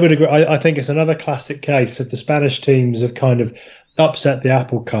 yeah. I would agree. I think it's another classic case of the Spanish teams have kind of upset the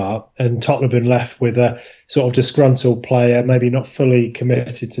apple cart, and Tottenham have been left with a sort of disgruntled player, maybe not fully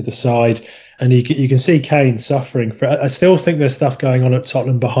committed to the side. And you can see Kane suffering. I still think there's stuff going on at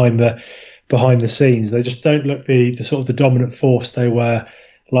Tottenham behind the scenes. They just don't look the sort of the dominant force they were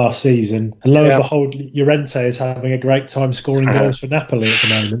last season. And lo and behold, Llorente is having a great time scoring goals for Napoli at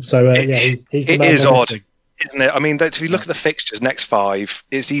the moment. So he's the man. It is odd, isn't it? I mean, if you look at the fixtures, next 5,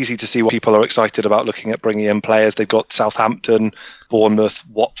 it's easy to see what people are excited about looking at bringing in players. They've got Southampton, Bournemouth,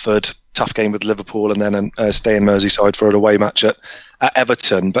 Watford, tough game with Liverpool, and then stay in Merseyside for an away match at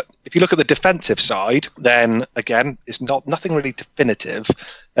Everton. But if you look at the defensive side, then again, it's nothing really definitive.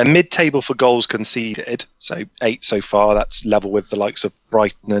 A mid-table for goals conceded, so 8 so far. That's level with the likes of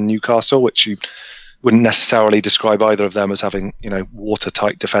Brighton and Newcastle, which you wouldn't necessarily describe either of them as having,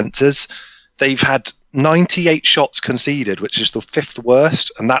 watertight defences. They've had 98 shots conceded, which is the 5th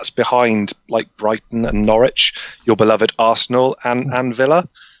worst, and that's behind like Brighton and Norwich, your beloved Arsenal and Villa.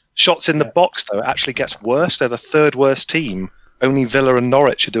 Shots in the box, though, it actually gets worse. They're the 3rd worst team. Only Villa and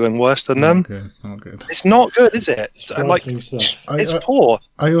Norwich are doing worse than them. Not good. It's not good, is it? It's poor.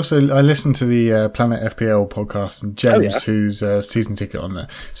 I listened to the Planet FPL podcast, and James, who's a season ticket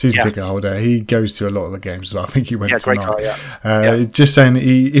holder, he goes to a lot of the games as well. I think he went tonight. Just saying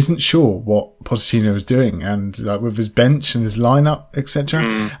he isn't sure what Pochettino is doing, and with his bench and his lineup, etc.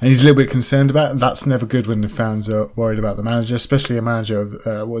 And he's a little bit concerned about it. That's never good when the fans are worried about the manager, especially a manager of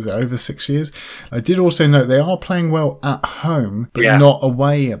over 6 years. I did also note they are playing well at home, but not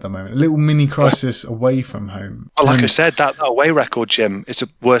away at the moment. A little mini crisis away from home. Well, like I said, that away record, Jim, it's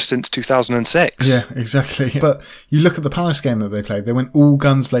worse since 2006. Yeah, exactly. But you look at the Palace game that they played, they went all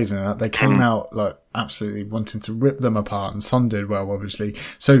guns blazing in that. They came out absolutely wanting to rip them apart, and Son did well, obviously.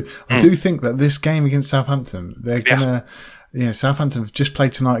 So I do think that this game against Southampton, they're going to... Southampton have just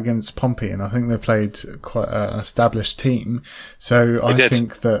played tonight against Pompey, and I think they played quite an established team. So I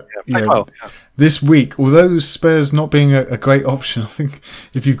think that this week, although Spurs not being a great option, I think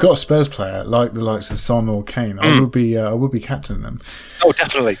if you've got a Spurs player like the likes of Son or Kane, I would be captaining them. Oh,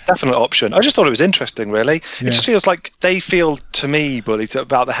 definitely, definite option. I just thought it was interesting, really. It just feels like they feel, to me, Bully,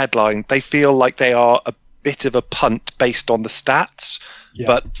 about the headline, they feel like they are a bit of a punt based on the stats. Yeah.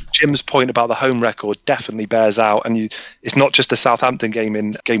 But Jim's point about the home record definitely bears out, and it's not just the Southampton game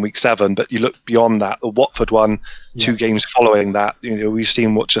in game week 7, but you look beyond that. The Watford one, 2 games following that, we've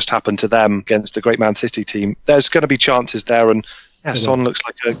seen what just happened to them against the great Man City team. There's going to be chances there, and Son looks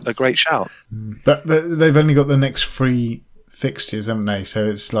like a great shout. But they've only got the next 3 fixtures, haven't they? So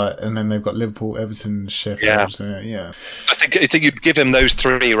it's and then they've got Liverpool, Everton, Sheffield. I think you'd give him those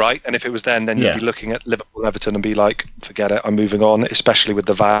 3, right? And if it was then you'd be looking at Liverpool, Everton, and be like, forget it, I'm moving on. Especially with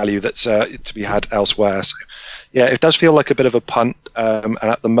the value that's to be had elsewhere. So, it does feel like a bit of a punt. And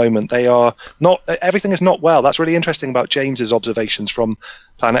at the moment, they are not. Everything is not well. That's really interesting about James's observations from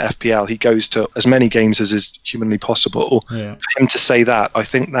Planet FPL. He goes to as many games as is humanly possible. Yeah. For him to say that, I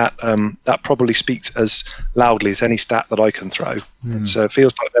think that that probably speaks as loudly as any stat that I can throw. It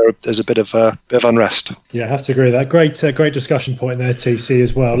feels like there's a bit of unrest. Yeah, I have to agree with that. Great discussion point there, TC,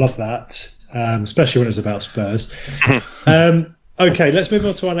 as well. Love that, especially when it's about Spurs. Okay, let's move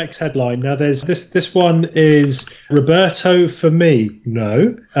on to our next headline. Now, there's this one is Roberto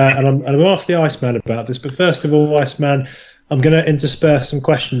Firmino, and I'm going to ask the Iceman about this. But first of all, Iceman, I'm going to intersperse some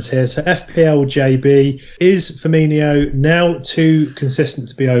questions here. So FPL JB, is Firmino now too consistent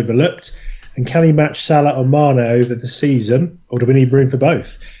to be overlooked? And can he match Salah or Mane over the season? Or do we need room for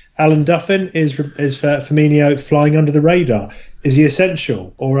both? Alan Duffin, is Firmino flying under the radar? Is he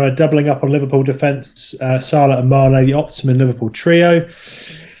essential? Or doubling up on Liverpool defence, Salah and Mane, the optimum Liverpool trio?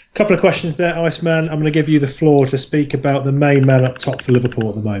 Couple of questions there, Iceman. I'm going to give you the floor to speak about the main man up top for Liverpool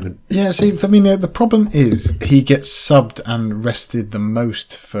at the moment. Yeah, see, Firmino, the problem is he gets subbed and rested the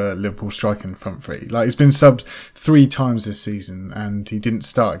most for Liverpool striking front three. Like, he's been subbed 3 times this season and he didn't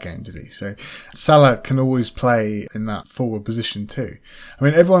start a game, did he? So Salah can always play in that forward position too. I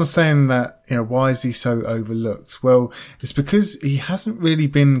mean, everyone's saying that, why is he so overlooked? Well, it's because he hasn't really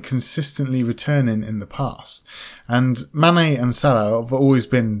been consistently returning in the past. And Mane and Salah have always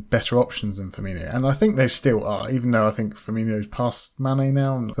been better options than Firmino. And I think they still are, even though I think Firmino's past Mane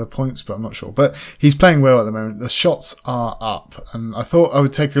now for points, but I'm not sure. But he's playing well at the moment. The shots are up. And I thought I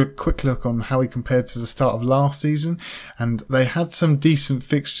would take a quick look on how he compared to the start of last season. And they had some decent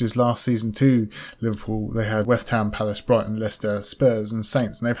fixtures last season too, Liverpool. They had West Ham, Palace, Brighton, Leicester, Spurs and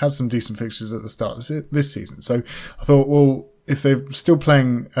Saints. And they've had some decent fixtures at the start of this season. So I thought, well, if they're still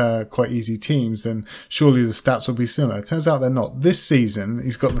playing quite easy teams, then surely the stats will be similar. It turns out they're not. This season,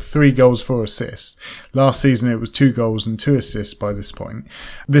 he's got the 3 goals, 4 assists. Last season, it was 2 goals and 2 assists by this point.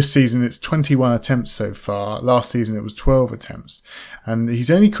 This season, it's 21 attempts so far. Last season, it was 12 attempts. And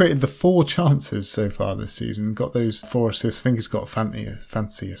he's only created the 4 chances so far this season. Got those 4 assists. I think he's got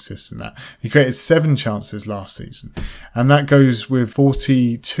fancy assists in that. He created 7 chances last season. And that goes with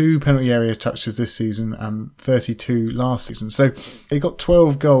 42 penalty area touches this season and 32 last season. So he got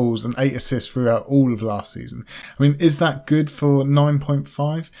 12 goals and 8 assists throughout all of last season. I mean, is that good for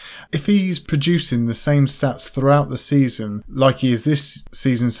 9.5? If he's producing the same stats throughout the season like he is this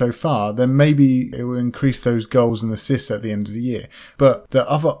season so far, then maybe it will increase those goals and assists at the end of the year. But the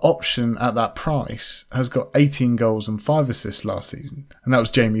other option at that price has got 18 goals and 5 assists last season, and that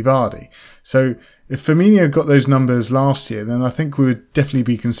was Jamie Vardy. So if Firmino got those numbers last year, then I think we would definitely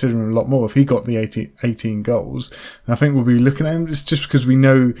be considering a lot more. If he got the 18 goals, then I think we'll be looking at him. It's just because we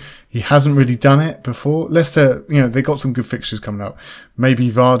know he hasn't really done it before. Leicester, they got some good fixtures coming up.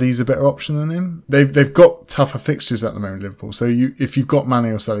 Maybe Vardy's a better option than him. They've got tougher fixtures at the moment, Liverpool. So if you've got Mane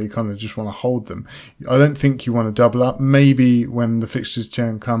or Salah, you kind of just want to hold them. I don't think you want to double up. Maybe when the fixtures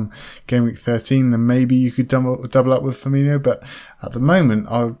turn come game week 13, then maybe you could double up with Firmino. But at the moment,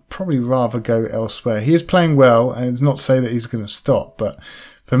 I would probably rather go elsewhere. He is playing well, and it's not to say that he's going to stop. But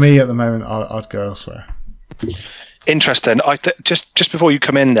for me at the moment, I'd go elsewhere. Interesting. Just before you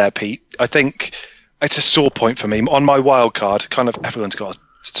come in there, Pete, I think it's a sore point for me. On my wild card, kind of everyone's got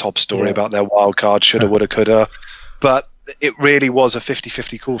a top story about their wild card, shoulda, woulda, coulda. But it really was a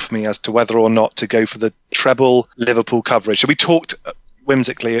 50-50 call for me as to whether or not to go for the treble Liverpool coverage. So we talked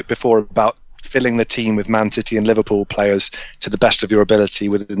whimsically before about filling the team with Man City and Liverpool players to the best of your ability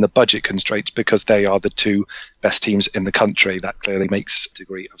within the budget constraints because they are the 2 best teams in the country. That clearly makes a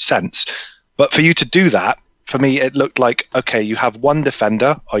degree of sense. But for you to do that, for me, it looked like, okay, you have one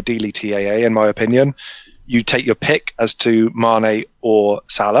defender, ideally TAA in my opinion. You take your pick as to Mane or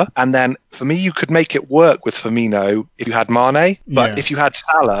Salah. And then for me, you could make it work with Firmino if you had Mane. But if you had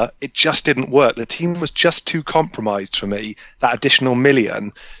Salah, it just didn't work. The team was just too compromised for me, that additional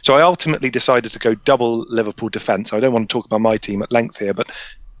million. So I ultimately decided to go double Liverpool defence. I don't want to talk about my team at length here, but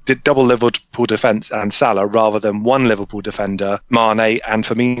did double Liverpool defence and Salah rather than one Liverpool defender, Mane and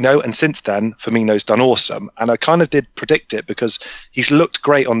Firmino. And since then, Firmino's done awesome. And I kind of did predict it because he's looked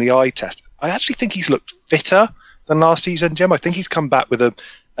great on the eye test. I actually think he's looked fitter than last season, Jim. I think he's come back with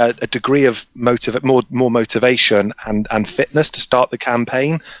a degree of more motivation and fitness to start the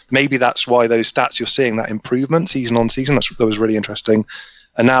campaign. Maybe that's why those stats you're seeing, that improvement season on season. That was really interesting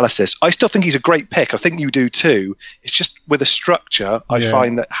analysis. I still think he's a great pick. I think you do too. It's just with a structure, I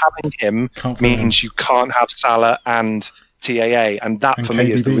find that having him means you can't have Salah and TAA, and that for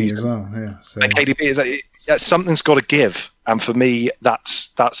me is the reason. As well. Yeah, so. And KDB is that something's got to give, and for me,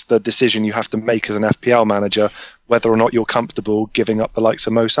 that's the decision you have to make as an FPL manager, whether or not you're comfortable giving up the likes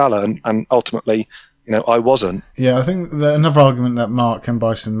of Mo Salah, and ultimately, I wasn't. Yeah, I think another argument that Mark and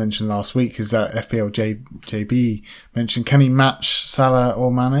Bison mentioned last week is that FPL JB mentioned, can he match Salah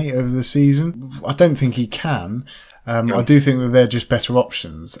or Mane over the season? I don't think he can. I do think that they're just better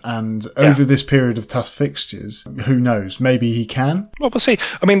options. And over this period of tough fixtures, who knows? Maybe he can. Well, we'll see.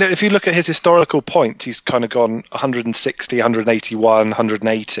 I mean, if you look at his historical points, he's kind of gone 160, 181,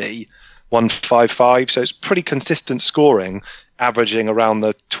 180. 155. So it's pretty consistent scoring, averaging around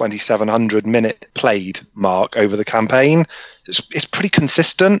the 2,700 minute played mark over the campaign. It's pretty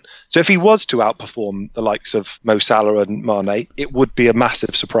consistent. So if he was to outperform the likes of Mo Salah and Mane, it would be a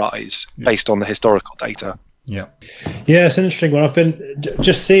massive surprise based on the historical data. Yeah, it's an interesting one. I've been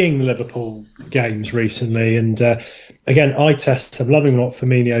just seeing the Liverpool games recently, and again, eye tests. I'm loving what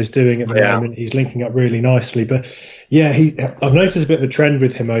Firmino's doing at the moment. He's linking up really nicely, but I've noticed a bit of a trend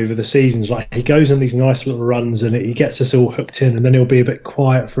with him over the seasons. Like, he goes on these nice little runs, and he gets us all hooked in, and then he'll be a bit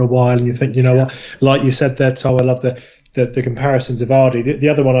quiet for a while, and you think, you know what? Like you said there, Tom, I love the comparison to Vardy. The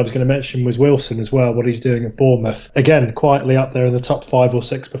other one I was going to mention was Wilson as well, what he's doing at Bournemouth. Again, quietly up there in the top 5 or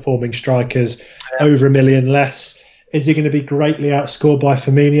 6 performing strikers, over $1 million less. Is he going to be greatly outscored by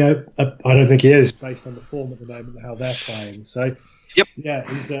Firmino? I don't think he is, based on the form at the moment and how they're playing. So,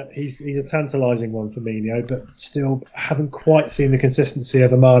 he's a tantalising one, Firmino, but still haven't quite seen the consistency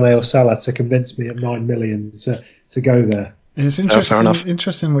of a Mane or Salah to convince me at 9 million to go there. It's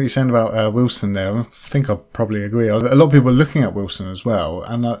interesting what you're saying about Wilson there. I think I'll probably agree. A lot of people are looking at Wilson as well.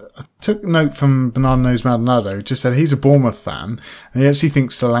 And I took note from Bernardo Maldonado, who just said he's a Bournemouth fan and he actually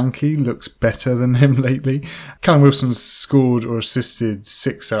thinks Solanke looks better than him lately. Callum Wilson's scored or assisted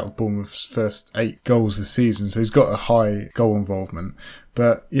 6 out of Bournemouth's first 8 goals this season, so he's got a high goal involvement.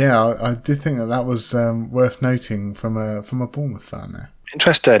 But I did think that was worth noting from a Bournemouth fan there.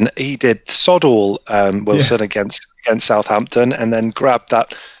 Interesting. He did sod all Wilson against Southampton, and then grabbed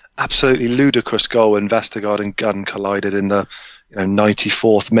that absolutely ludicrous goal when Vestergaard and Gunn collided in the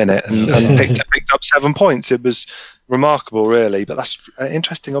 94th minute and picked up 7 points. It was remarkable, really. But that's an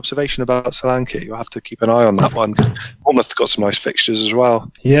interesting observation about Solanke. You'll have to keep an eye on that one, because Bournemouth got some nice fixtures as well.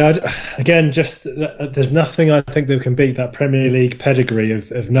 Yeah, again, just there's nothing I think that can beat that Premier League pedigree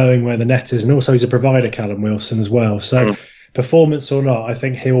of knowing where the net is, and also he's a provider, Callum Wilson, as well. So. Performance or not, I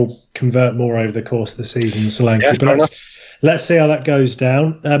think he'll convert more over the course of the season, Solanke. But let's see how that goes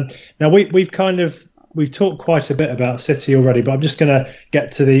down. Now we've talked quite a bit about City already, but I'm just going to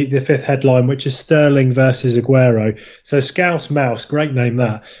get to the fifth headline, which is Sterling versus Aguero. So Scouse Mouse, great name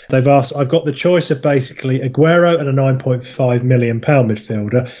that. They've asked, I've got the choice of basically Aguero and a £9.5 million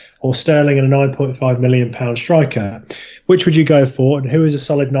midfielder, or Sterling and a £9.5 million striker. Which would you go for, and who is a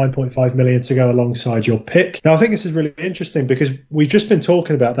solid $9.5 million to go alongside your pick? Now, I think this is really interesting because we've just been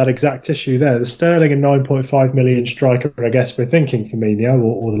talking about that exact issue there. The Sterling and $9.5 million striker, I guess we're thinking Firmino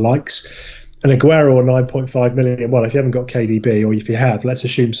or the likes, and Aguero or $9.5 million. Well, if you haven't got KDB, or if you have, let's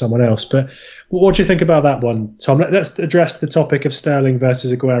assume someone else. But what do you think about that one, Tom? Let's address the topic of Sterling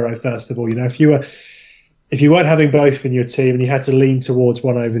versus Aguero first of all. If you weren't having both in your team and you had to lean towards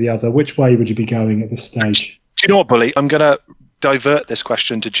one over the other, which way would you be going at this stage? Do you know what, Bully? I'm going to divert this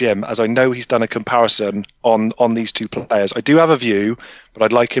question to Jim, as I know he's done a comparison on these two players. I do have a view, but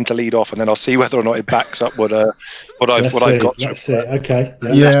I'd like him to lead off, and then I'll see whether or not it backs up what I've got. That's it. Okay.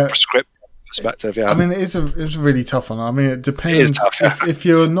 Yeah. Prescriptive perspective. Yeah. I mean, it's a really tough one. I mean, it depends. If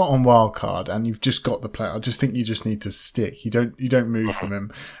you're not on wildcard and you've just got the player, I just think you just need to stick. You don't move from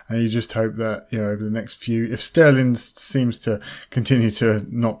him, and you just hope that over the next few. If Sterling seems to continue to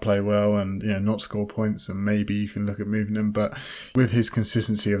not play well and not score points, then maybe you can look at moving him. But with his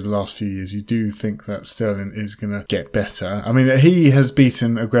consistency over the last few years, you do think that Sterling is going to get better. I mean, he has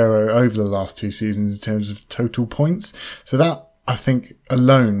beaten Aguero over the last 2 seasons in terms of total points, so that, I think,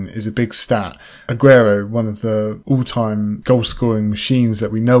 alone is a big stat. Aguero, one of the all-time goal-scoring machines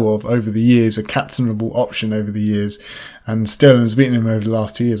that we know of over the years, a captainable option over the years, and Sterling's beaten him over the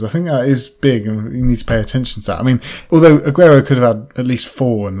last 2 years. I think that is big, and you need to pay attention to that. I mean, although Aguero could have had at least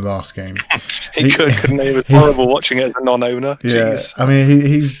 4 in the last game. couldn't he? It was horrible watching it as a non-owner. Yeah, Jeez. I mean,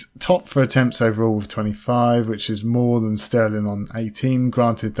 he's top for attempts overall with 25, which is more than Sterling on 18.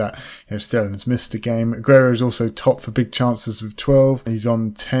 Granted that Sterling's missed a game. Aguero is also top for big chances with 12. He's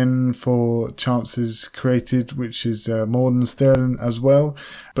on 10 for chances created, which is more than Sterling as well.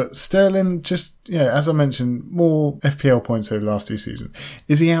 But Sterling just, as I mentioned, more FPL points over the last 2 seasons.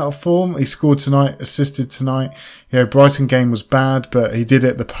 Is he out of form? He scored tonight, assisted tonight. Brighton game was bad, but he did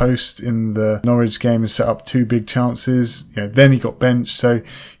it at the post in the Norwich game and set up 2 big chances. Then he got benched, so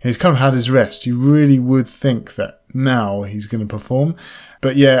he's kind of had his rest. You really would think that now he's going to perform.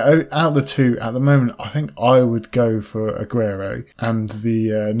 But out of the 2 at the moment, I think I would go for Aguero and the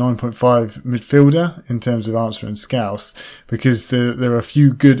 9.5 midfielder in terms of Answer and Scouse, because there are a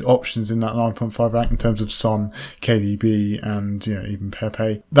few good options in that 9.5 rank in terms of Son, KDB, and even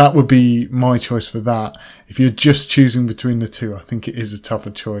Pepe. That would be my choice for that. If you're just choosing between the 2, I think it is a tougher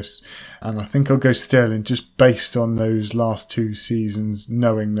choice, and I think I'll go Sterling just based on those last 2 seasons,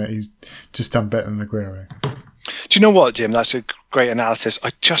 knowing that he's just done better than Aguero. Do you know what, Jim? That's a great analysis.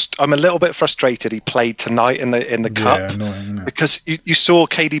 I'm a little bit frustrated he played tonight in the cup, annoying, isn't it? because you saw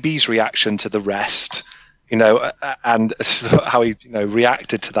KDB's reaction to the rest, and how he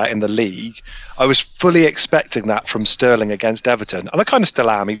reacted to that in the league. I was fully expecting that from Sterling against Everton, and I kind of still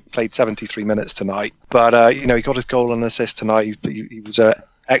am. He played 73 minutes tonight, but he got his goal and assist tonight. He was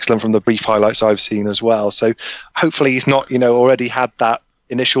excellent from the brief highlights I've seen as well. So hopefully he's not already had that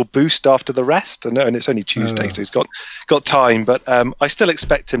initial boost after the rest, and it's only Tuesday, so he's got time. But I still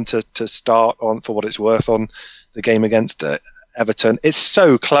expect him to start on, for what it's worth, on the game against Everton. It's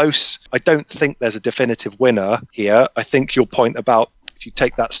so close. I don't think there's a definitive winner here. I think your point about, if you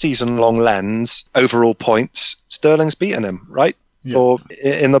take that season-long lens, overall points, Sterling's beaten him, right? Yeah. Or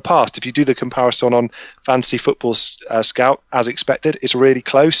in the past, if you do the comparison on Fantasy Football Scout, as expected, it's really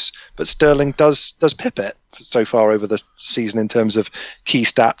close, but Sterling does pip it so far over the season in terms of key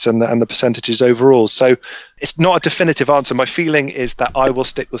stats and the percentages overall. So it's not a definitive answer. My feeling is that I will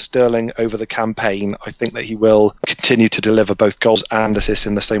stick with Sterling over the campaign. I think that he will continue to deliver both goals and assists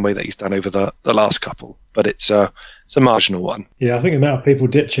in the same way that he's done over the last couple, but it's a marginal one. Yeah, I think the amount of people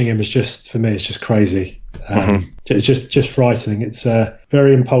ditching him is just, for me, it's just crazy. It's just frightening. It's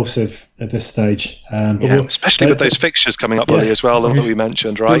very impulsive at this stage. Especially with those fixtures coming up, Bully, as well, that we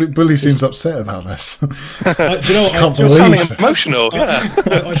mentioned, right? Bully seems upset about this. Do you know what? You're sounding emotional.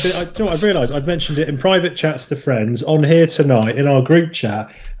 I realised I've mentioned it in private chats to friends, on here tonight in our group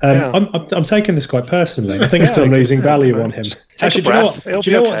chat. I'm taking this quite personally. I think I'm losing value on him. Actually, do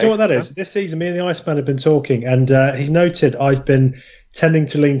you know what that is? This season, me and the Iceman have been talking, and he noted I've been tending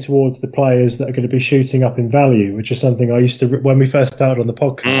to lean towards the players that are going to be shooting up in value, which is something I used to, when we first started on the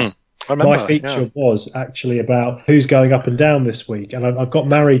podcast. My feature was actually about who's going up and down this week, and I've got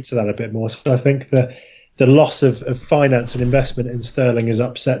married to that a bit more. So I think the loss of finance and investment in Sterling has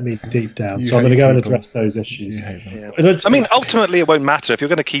upset me deep down. So I'm going to go and address those issues. I mean, ultimately, it won't matter. If you're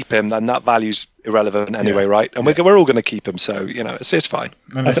going to keep him, then that value's irrelevant anyway, right? And we're all going to keep him, so it's fine.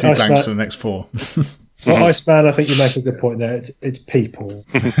 Unless he blanks for the next 4. Well, Iceman, I think you make a good point there. It's people.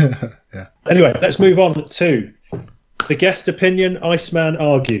 Anyway, let's move on to the guest opinion. Iceman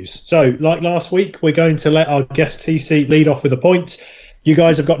argues. So, like last week, we're going to let our guest TC lead off with a point. You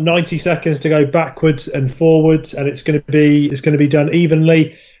guys have got 90 seconds to go backwards and forwards, and it's going to be done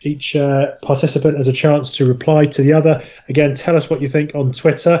evenly. Each participant has a chance to reply to the other. Again, tell us what you think on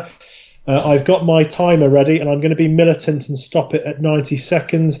Twitter. I've got my timer ready, and I'm going to be militant and stop it at 90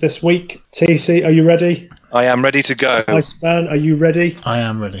 seconds this week. TC, are you ready? I am ready to go. Iceman, are you ready? I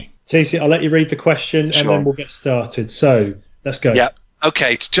am ready. TC, I'll let you read the question, and then we'll get started. So, let's go. Yeah.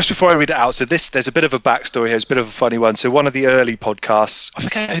 Okay, just before I read it out, so there's a bit of a backstory here. It's a bit of a funny one. So one of the early podcasts, I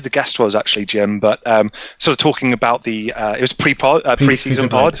forget who the guest was actually, Jim, but sort of talking about it was pre-season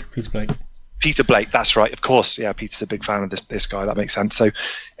pod. Peter Blake, that's right, of course. Yeah, Peter's a big fan of this guy. That makes sense. So,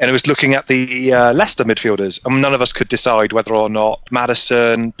 and it was looking at the Leicester midfielders, and none of us could decide whether or not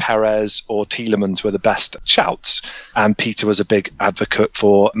Maddison, Perez, or Tielemans were the best shouts. And Peter was a big advocate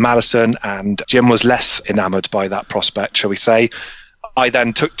for Maddison, and Jim was less enamoured by that prospect, shall we say. I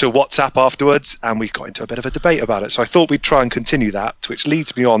then took to WhatsApp afterwards, and we got into a bit of a debate about it. So I thought we'd try and continue that, which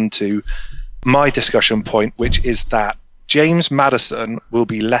leads me on to my discussion point, which is that James Maddison will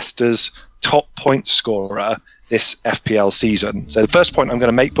be Leicester's top point scorer this FPL season. So the first point I'm going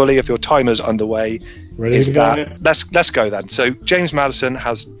to make, Bully, if your timer's underway, is that let's go then. So James Maddison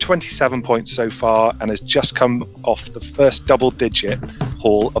has 27 points so far and has just come off the first double-digit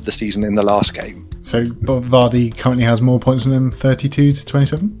haul of the season in the last game. So Vardy currently has more points than him, 32 to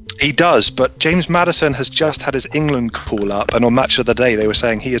 27? He does, but James Maddison has just had his England call up, and on Match of the Day they were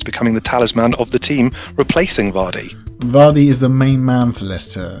saying he is becoming the talisman of the team, replacing Vardy. Vardy is the main man for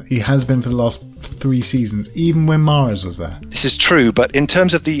Leicester. He has been for the last 3 seasons, even when Mahrez was there. This is true, but in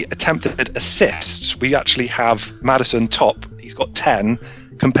terms of the attempted assists, we actually have Maddison top. He's got 10,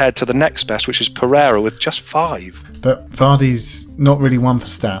 compared to the next best, which is Pereira with just 5. But Vardy's not really one for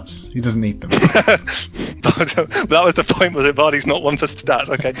stats. He doesn't need them. That was the point, was it? Vardy's not one for stats.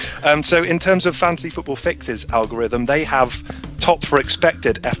 Okay. So in terms of Fantasy Football Fixes algorithm, they have top for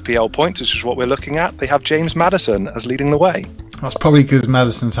expected FPL points, which is what we're looking at. They have James Maddison as leading the way. That's probably because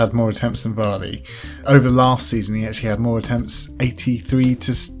Maddison's had more attempts than Vardy. Over last season, he actually had more attempts, 83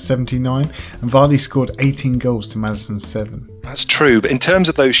 to 79, and Vardy scored 18 goals to Maddison's 7. That's true, but in terms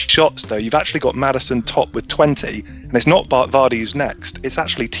of those shots, though, you've actually got Maddison top with 20, and it's not Bart Vardy who's next. It's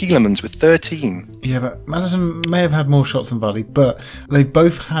actually Tielemans with 13. Yeah, but Maddison may have had more shots than Vardy, but they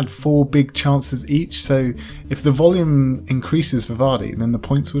both had 4 big chances each. So if the volume increases for Vardy, then the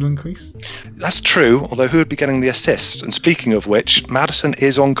points will increase. That's true, although who would be getting the assists? And speaking of which, Maddison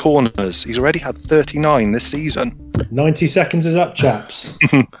is on corners. He's already had 39 this season. 90 seconds is up, chaps.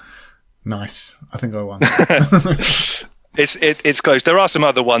 Nice. I think I won. It's close. There are some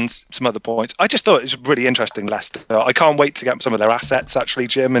other ones, some other points. I just thought it was really interesting, Leicester. I can't wait to get some of their assets, actually,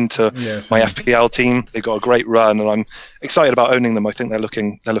 Jim, into my FPL team. They've got a great run, and I'm excited about owning them. I think they're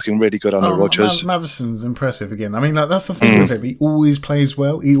looking really good under Rodgers. Maddison's impressive again. I mean, that's the thing with him. He always plays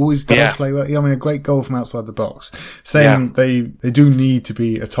well. He always does play well. I mean, a great goal from outside the box. Saying they do need to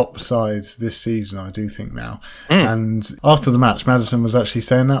be a top side this season, I do think now. And after the match, Maddison was actually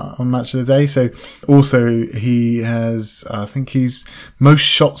saying that on Match of the Day. So also he has, I think he's most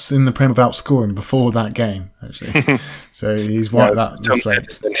shots in the Prem without scoring before that game, actually. So he's wiped that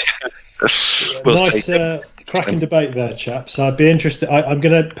slate. Nice cracking debate there, chaps. I'd be interested. I'm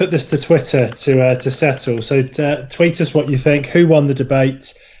going to put this to Twitter to settle. So tweet us what you think. Who won the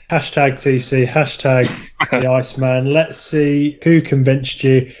debate? Hashtag TC, hashtag the Iceman. Let's see who convinced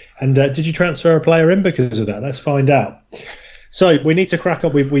you. And did you transfer a player in because of that? Let's find out. So we need to crack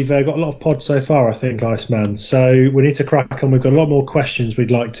on. We've got a lot of pods so far, I think, Iceman. So we need to crack on. We've got a lot more questions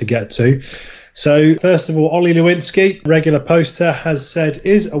we'd like to get to. So first of all, Ollie Lewinsky, regular poster, has said,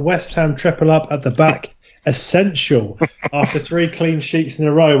 is a West Ham triple up at the back essential after 3 clean sheets in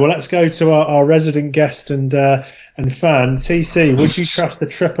a row? Well, let's go to our resident guest and fan, TC. Would you trust the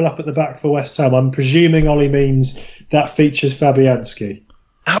triple up at the back for West Ham? I'm presuming Ollie means that features Fabianski.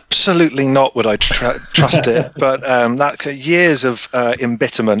 Absolutely not would I trust it, but that years of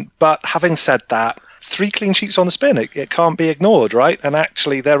embitterment. But having said that, 3 clean sheets on the spin, it can't be ignored, right? And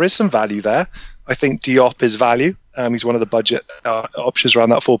actually, there is some value there. I think Diop is value. He's one of the budget options around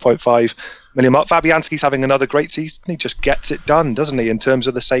that 4.5 million mark. Fabianski's having another great season. He just gets it done, doesn't he, in terms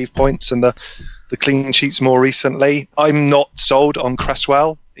of the save points and the clean sheets more recently. I'm not sold on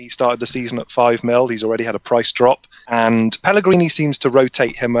Cresswell. He started the season at 5 mil. He's already had a price drop. And Pellegrini seems to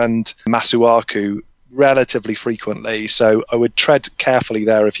rotate him and Masuaku relatively frequently. So I would tread carefully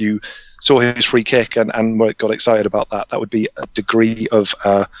there if you saw his free kick and got excited about that. That would be a degree of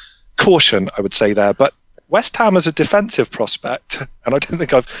caution, I would say there. But West Ham as a defensive prospect, and I don't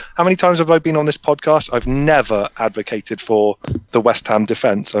think how many times have I been on this podcast? I've never advocated for the West Ham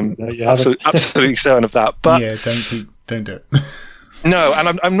defence. I'm absolutely certain of that. But yeah, don't do it. No,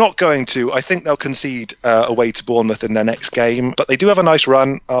 and I'm not going to. I think they'll concede away to Bournemouth in their next game, but they do have a nice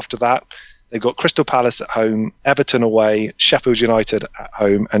run after that. They've got Crystal Palace at home, Everton away, Sheffield United at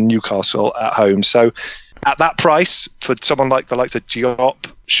home, and Newcastle at home. So at that price, for someone like the likes of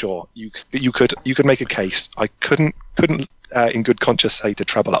Diop, sure, you could make a case. I couldn't in good conscience say to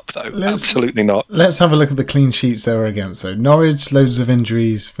treble up, though. Absolutely not. Let's have a look at the clean sheets they were against. So Norwich, loads of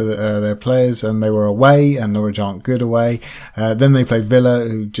injuries for their players, and they were away, and Norwich aren't good away. Then they played Villa,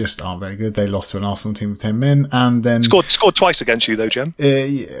 who just aren't very good. They lost to an Arsenal team with 10 men, and then scored twice against you, though, Jim.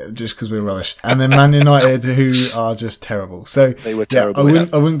 Yeah, just because we're rubbish. And then Man United, who are just terrible. So they were terrible.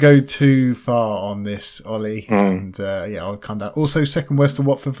 I wouldn't go too far on this, Ollie. And I'll come down. Also, second worst to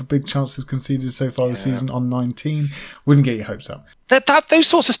Watford for big chances conceded so far this season on 19. Wouldn't get your hopes up. Those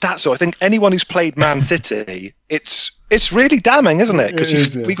sorts of stats, though, I think anyone who's played Man City, it's really damning, isn't it?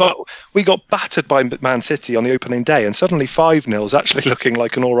 Because we got battered by Man City on the opening day, and suddenly 5-0 is actually looking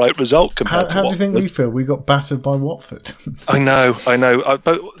like an all right result compared to Watford. How do you think we feel? We got battered by Watford. I know.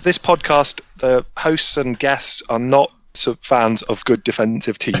 But this podcast, the hosts and guests are not fans of good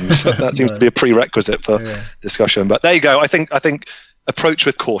defensive teams. That seems to be a prerequisite for discussion. But there you go. I think approach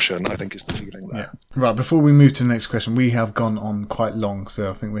with caution, I think, is the feeling there. Yeah. Right, before we move to the next question, we have gone on quite long,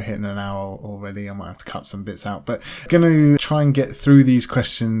 so I think we're hitting an hour already. I might have to cut some bits out, but going to try and get through these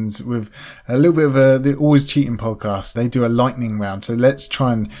questions with a little bit of the Always Cheating podcast. They do a lightning round, so let's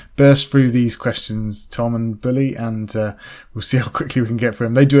try and burst through these questions, Tom and Bully, and we'll see how quickly we can get through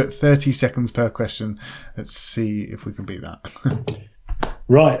them. They do it 30 seconds per question. Let's see if we can beat that.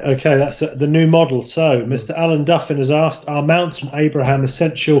 Right, okay, that's the new model. So, Mr. Alan Duffin has asked, are Mount and Abraham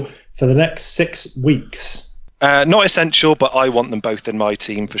essential for the next 6 weeks? Not essential, but I want them both in my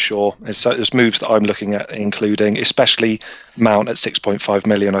team for sure. There's moves that I'm looking at, including especially Mount at 6.5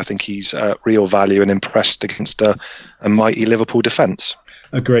 million. I think he's real value and impressed against a mighty Liverpool defence.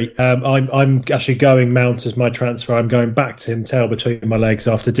 Agree. I'm actually going Mount as my transfer. I'm going back to him, tail between my legs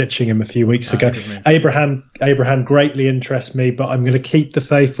after ditching him a few weeks ago. Abraham greatly interests me, but I'm going to keep the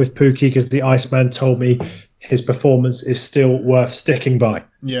faith with Pookie because the Iceman told me his performance is still worth sticking by.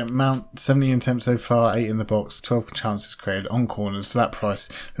 Yeah, Mount 17 attempts so far, 8 in the box, 12 chances created on corners. For that price,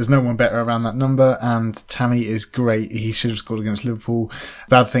 there's no one better around that number, and Tammy is great. He should have scored against Liverpool.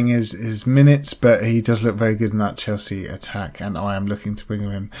 Bad thing is his minutes, but he does look very good in that Chelsea attack, and I am looking to bring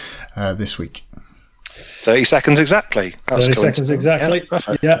him in this week. 30 seconds exactly. 30 seconds exactly.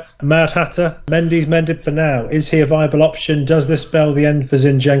 Yeah. Mad Hatter. Mendy's mended for now. Is he a viable option? Does this spell the end for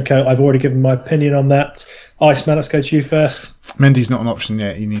Zinchenko? I've already given my opinion on that. Iceman, let's go to you first. Mendy's not an option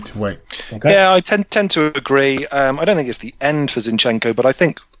yet. You need to wait. Okay. Yeah, I tend to agree. I don't think it's the end for Zinchenko, but I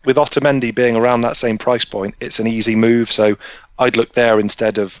think with Otamendi being around that same price point, it's an easy move. So I'd look there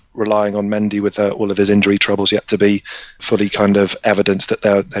instead of relying on Mendy with all of his injury troubles yet to be fully kind of evidence that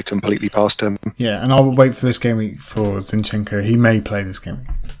they're completely past him. Yeah, and I'll wait for this game week for Zinchenko. He may play this game week.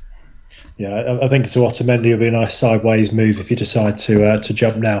 Yeah, I think Otamendi will be a nice sideways move if you decide to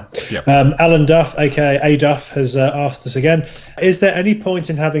jump now. Yep. Alan Duff, aka A Duff, has asked us again: is there any point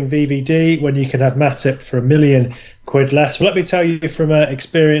in having VVD when you can have Matip for £1 million less? Well, let me tell you from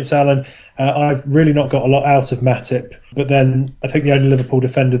experience, Alan. I've really not got a lot out of Matip, but then I think the only Liverpool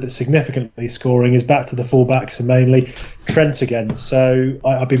defender that's significantly scoring is back to the fullbacks and mainly Trent again. So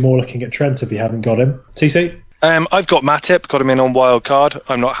I'd be more looking at Trent if you haven't got him. TC? I've got Matip, got him in on wild card.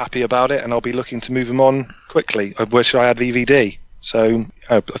 I'm not happy about it, and I'll be looking to move him on quickly. I wish I had VVD. So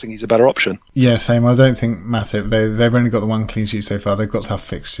I think he's a better option. Yeah, same. I don't think Matip. They've only got the one clean sheet so far. They've got to have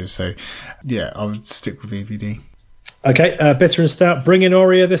fixtures. So yeah, I would stick with VVD. Okay, Bitter and Stout. Bring in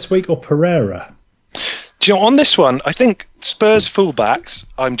Aurier this week or Pereira? Do you know, on this one, I think Spurs fullbacks,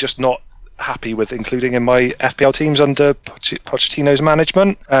 I'm just not happy with including in my FPL teams under Pochettino's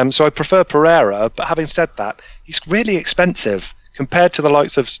management. So I prefer Pereira, but having said that, he's really expensive compared to the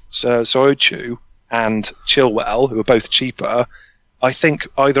likes of Soichu and Chilwell, who are both cheaper. I think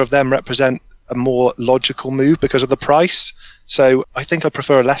either of them represent a more logical move because of the price. So I think I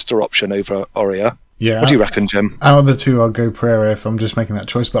prefer a Leicester option over Aurier. Yeah. What do you reckon, Jim? Out of the two, I'll go Pereira if I'm just making that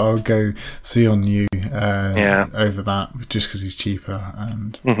choice, but I'll go Sion over that just because he's cheaper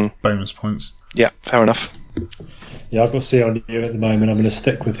and bonus points. Yeah, fair enough. Yeah, I've got Sion you at the moment. I'm going to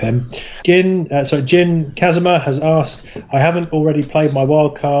stick with him. Jin Kazuma has asked, I haven't already played my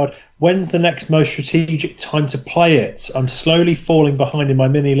wild card. When's the next most strategic time to play it? I'm slowly falling behind in my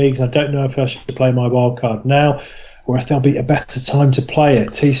mini leagues. I don't know if I should play my wild card now or if there'll be a better time to play it.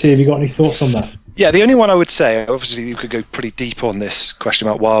 TC, have you got any thoughts on that? Yeah, the only one I would say, obviously you could go pretty deep on this question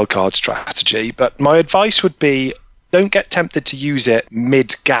about wildcard strategy, but my advice would be don't get tempted to use it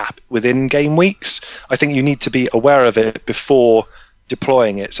mid-gap within game weeks. I think you need to be aware of it before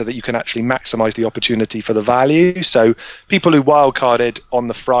deploying it so that you can actually maximise the opportunity for the value. So people who wildcarded on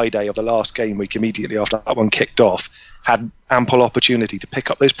the Friday of the last game week immediately after that one kicked off had ample opportunity to pick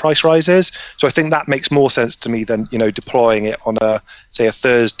up those price rises. So I think that makes more sense to me than, deploying it on a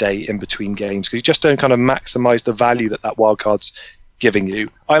Thursday in between games, because you just don't kind of maximize the value that wildcard's giving you.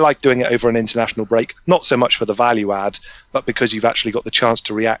 I like doing it over an international break, not so much for the value add, but because you've actually got the chance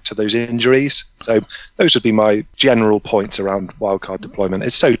to react to those injuries. So those would be my general points around wildcard deployment.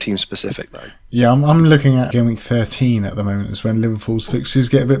 It's so team specific though. Yeah, I'm looking at game week 13 at the moment. Is when Liverpool's fixtures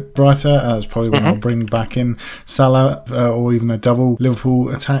get a bit brighter. That's probably when I'll bring back in Salah or even a double Liverpool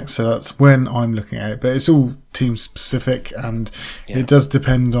attack. So that's when I'm looking at it. But it's all team specific, and it does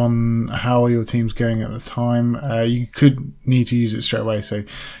depend on how your team's going at the time. You could need to use it straight away, so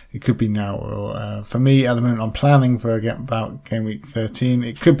it could be now. Or for me, at the moment, I'm planning for about game week 13.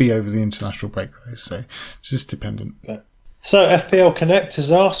 It could be over the international break though, so it's just dependent. Okay. So FPL Connect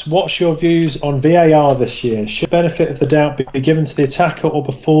has asked, what's your views on VAR this year? Should benefit of the doubt be given to the attacker or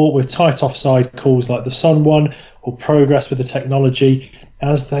before with tight offside calls like the Son one, or progress with the technology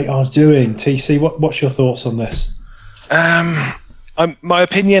as they are doing? TC, what's your thoughts on this? My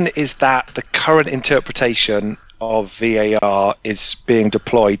opinion is that the current interpretation of VAR is being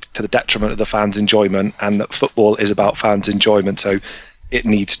deployed to the detriment of the fans' enjoyment, and that football is about fans' enjoyment, so it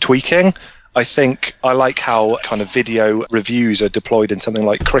needs tweaking. I think I like how kind of video reviews are deployed in something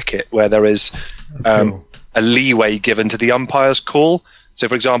like cricket, where there is a leeway given to the umpire's call. So,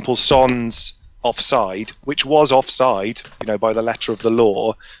 for example, Son's offside, which was offside, by the letter of the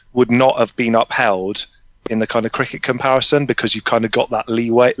law, would not have been upheld in the kind of cricket comparison, because you've kind of got that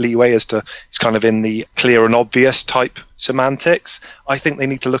leeway as to it's kind of in the clear and obvious type semantics. I think they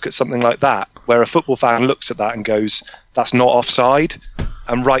need to look at something like that, where a football fan looks at that and goes, that's not offside.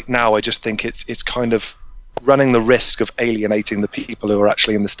 And right now, I just think it's kind of running the risk of alienating the people who are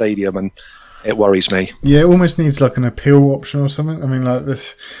actually in the stadium and it worries me. Yeah, it almost needs like an appeal option or something. I mean, like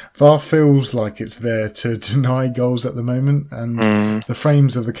this VAR feels like it's there to deny goals at the moment, and the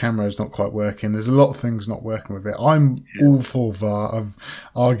frames of the camera is not quite working. There's a lot of things not working with it. I'm all for VAR. I've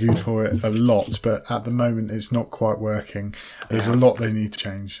argued for it a lot, but at the moment it's not quite working. There's a lot they need to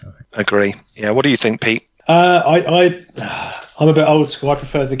change, I think. Agree. Yeah, what do you think, Pete? I'm a bit old school. I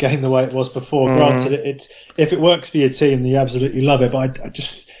prefer the game the way it was before. Granted, if it works for your team, then you absolutely love it. But I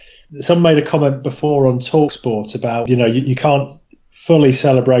just, someone made a comment before on TalkSport about, you can't fully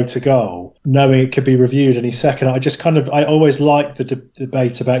celebrate a goal knowing it could be reviewed any second. I always liked the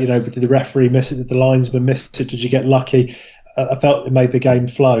debate about, did the referee miss it? Did the linesman miss it? Did you get lucky? I felt it made the game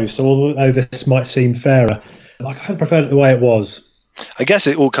flow. So although this might seem fairer, I kind of preferred it the way it was. I guess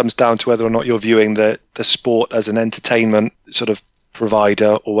it all comes down to whether or not you're viewing the sport as an entertainment sort of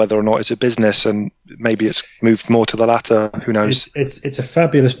provider or whether or not it's a business, and maybe it's moved more to the latter. Who knows? It's a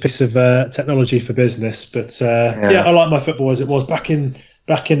fabulous piece of technology for business, but I like my football as it was back in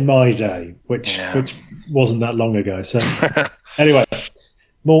my day, which wasn't that long ago. So anyway,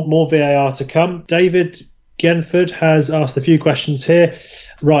 more VAR to come. David Genford has asked a few questions here.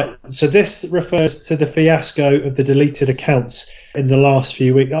 Right, so this refers to the fiasco of the deleted accounts in the last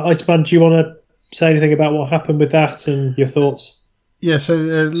few weeks. Iceman, do you want to say anything about what happened with that and your thoughts? Yeah, so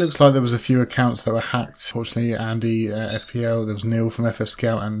it looks like there was a few accounts that were hacked. Fortunately, Andy, FPL, there was Neil from FF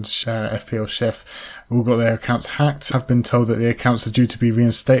Scout and FPL Chef all got their accounts hacked. I've been told that the accounts are due to be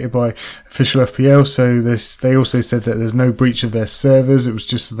reinstated by official FPL, so they also said that there's no breach of their servers. It was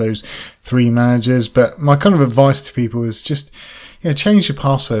just those 3 managers. But my kind of advice to people is just, change your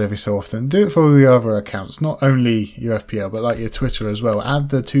password every so often. Do it for all your other accounts, not only your FPL, but like your Twitter as well. Add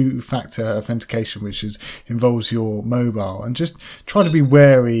the 2-factor authentication, which involves your mobile, and just try to be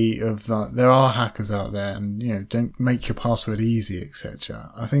wary of that. There are hackers out there, and don't make your password easy,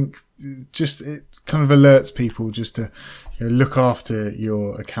 etc. I think just it kind of alerts people just to look after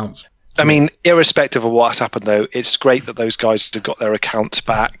your accounts. I mean, irrespective of what's happened, though, it's great that those guys have got their accounts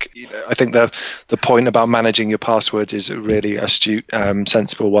back. I think the point about managing your passwords is a really astute,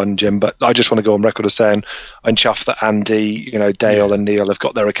 sensible one, Jim. But I just want to go on record as saying I'm chuffed that Andy, Dale and Neil have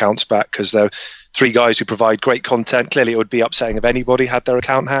got their accounts back, because they're 3 guys who provide great content. Clearly, it would be upsetting if anybody had their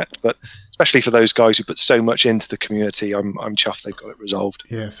account hacked, but especially for those guys who put so much into the community, I'm chuffed they've got it resolved.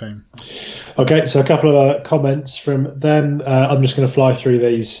 Yeah, same. Okay, so a couple of comments from them. I'm just going to fly through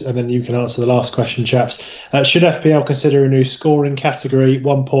these, and then you can answer the last question, chaps. Should FPL consider a new scoring category,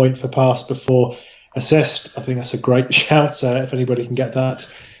 1 point for pass before assist? I think that's a great shout. If anybody can get that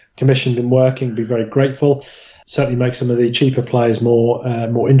commissioned and working, be very grateful. Certainly make some of the cheaper players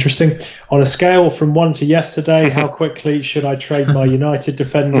more interesting. On a scale from 1 to yesterday, how quickly should I trade my United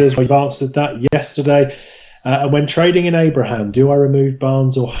defenders? We've answered that yesterday. And when trading in Abraham, do I remove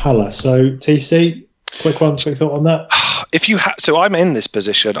Barnes or Haller? So, TC, quick thought on that. So I'm in this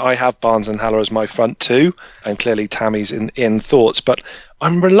position. I have Barnes and Haller as my front 2, and clearly Tammy's in thoughts. But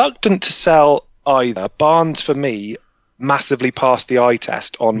I'm reluctant to sell either. Barnes, for me, massively passed the eye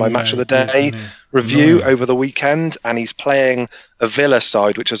test on my match of the day review over the weekend, and he's playing a Villa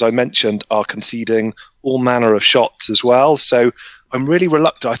side which, as I mentioned, are conceding all manner of shots as well. So I'm really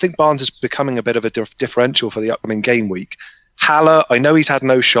reluctant. I think Barnes is becoming a bit of a differential for the upcoming game week. Haller, I know he's had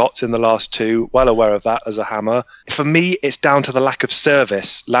no shots in the last 2, well aware of that as a hammer. For me, it's down to the lack of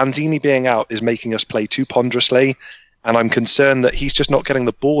service. Lanzini being out is making us play too ponderously, and I'm concerned that he's just not getting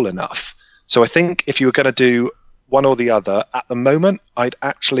the ball enough. So I think if you were going to do one or the other, at the moment, I'd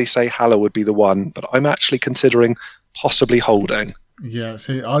actually say Haller would be the one, but I'm actually considering possibly holding. Yeah,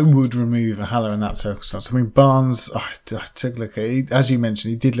 see, I would remove a Haller in that circumstance. I mean, Barnes, I took a look at it. As you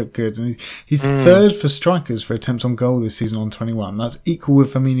mentioned, he did look good. And he's third for strikers for attempts on goal this season on 21. That's equal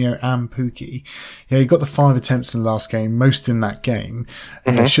with Firmino and Pukki. Yeah, he got the 5 attempts in the last game, most in that game.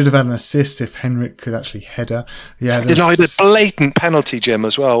 He should have had an assist if Henrik could actually header. Denied a blatant penalty, Jim,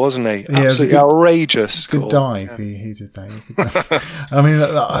 as well, wasn't he? Yeah, absolutely outrageous. Good dive. Yeah. He did that. I mean,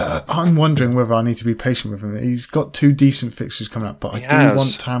 I'm wondering whether I need to be patient with him. He's got 2 decent fixtures coming up, but I do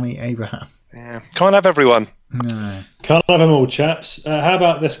want Tammy Abraham. Yeah, can't have everyone. No, can't have them all, chaps. How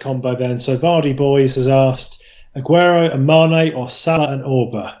about this combo then? So Vardy Boys has asked Aguero and Mane or Salah and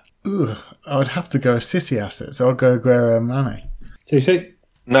Orba. I would have to go a City asset, so I'll go Aguero and Mane. TC?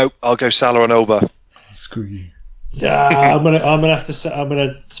 No, I'll go Salah and Orba. Screw you. I'm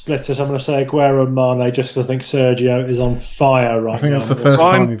gonna split it. I'm gonna say Aguero and Mane just because I think Sergio is on fire right now. I think that's the first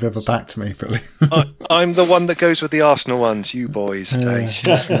time you've ever backed me, Billy. I'm the one that goes with the Arsenal ones. You boys,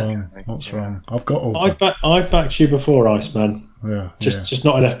 what's wrong? What's wrong? I've got all. I've backed you before, Iceman. Yeah, just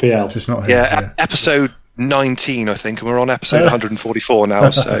not in FPL. Just not here. Yeah, episode 19, I think, and we're on episode 144 now.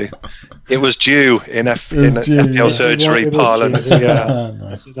 So It was due in FPL surgery parlance. Yeah,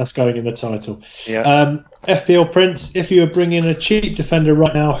 nice. That's going in the title. Yeah. FPL Prince, if you were bringing a cheap defender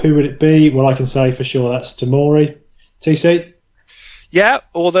right now, who would it be? Well, I can say for sure that's Tomori. TC? Yeah,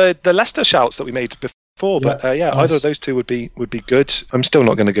 or the Leicester shouts that we made before. But nice. Either of those two would be good. I'm still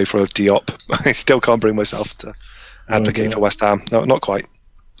not going to go for a Diop. I still can't bring myself to advocate for West Ham. No, not quite.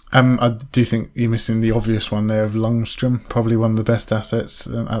 I do think you're missing the obvious one there of Lundstrom, probably one of the best assets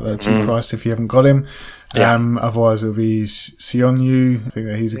at that cheap price if you haven't got him. Yeah. Otherwise, it'll be Sionyu. I think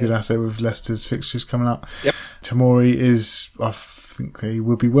that he's a good asset with Leicester's fixtures coming up. Yep. Tomori is, I think he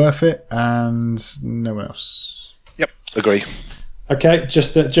would be worth it, and no one else. Yep, agree. Okay,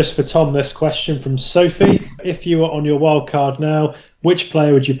 just for Tom, this question from Sophie. If you were on your wild card now, which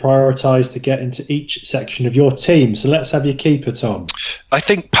player would you prioritise to get into each section of your team? So let's have your keeper, Tom. I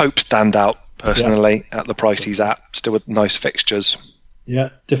think Pope stand out, personally, at the price he's at. Still with nice fixtures. Yeah,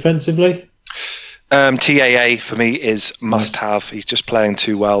 defensively? TAA, for me, is must-have. He's just playing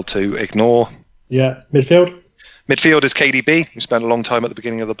too well to ignore. Yeah, midfield? Midfield is KDB. We spent a long time at the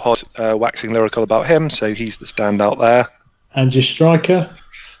beginning of the pod waxing lyrical about him, so he's the standout there. And your striker?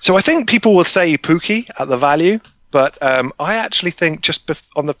 So I think people will say Pukki at the value, but I actually think just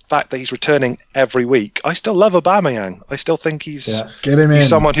on the fact that he's returning every week, I still love Aubameyang. I still think he's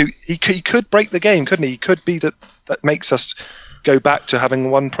someone who he could break the game, couldn't he? He could be that makes us go back to having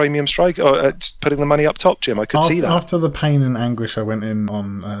one premium striker or putting the money up top, Jim. I could see that. After the pain and anguish I went in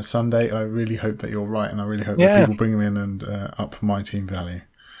on Sunday, I really hope that you're right, and I really hope that people bring him in and up my team value.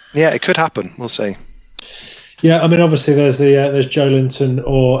 Yeah, it could happen. We'll see. Yeah, I mean, obviously there's Joelinton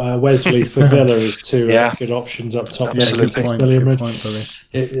or Wesley for Villa as two good options up top. Absolutely. Good point, Billy.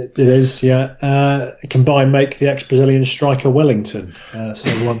 It is, yeah. Combined make the ex-Brazilian striker Wellington.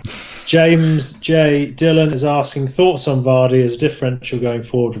 James J. Dillon is asking thoughts on Vardy as a differential going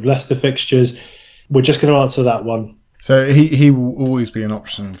forward with Leicester fixtures. We're just going to answer that one. So he will always be an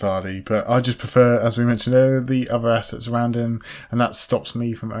option, Vardy, but I just prefer, as we mentioned earlier, the other assets around him, and that stops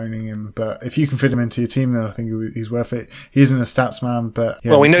me from owning him. But if you can fit him into your team, then I think he's worth it. He isn't a stats man, but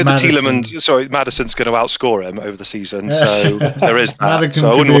we know that Maddison's going to outscore him over the season, so there is that. Madigan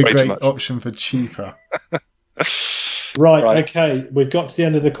so I wouldn't worry too much. Option for cheaper. Right, okay, we've got to the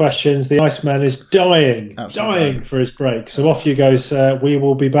end of the questions. The Iceman is dying for his break. So off you go, sir. We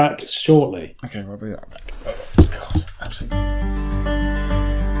will be back shortly. Okay, we'll be right back. Oh, God, absolutely.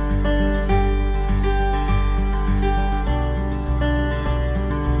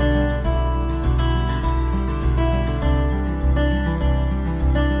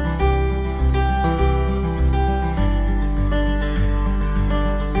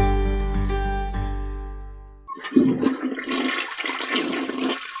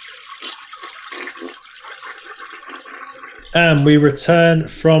 And we return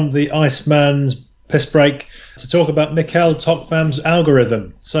from the Iceman's piss break to talk about Mikel Tokvam's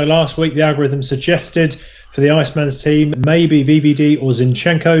algorithm. So last week the algorithm suggested for the Iceman's team maybe VVD or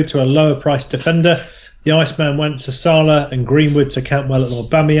Zinchenko to a lower price defender. The Iceman went to Salah and Greenwood to Cantwell and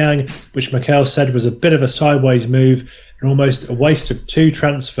Aubameyang, which Mikel said was a bit of a sideways move and almost a waste of two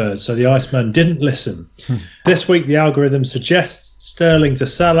transfers. So the Iceman didn't listen. This week the algorithm suggests Sterling to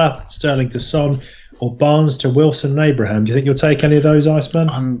Salah, Sterling to Son, or Barnes to Wilson and Abraham. Do you think you'll take any of those, Iceman?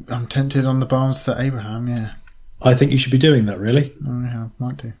 I'm tempted on the Barnes to Abraham, yeah. I think you should be doing that, really. Oh, yeah,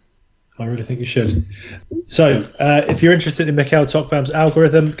 might do. I really think you should. So, if you're interested in Mikel Tokvam's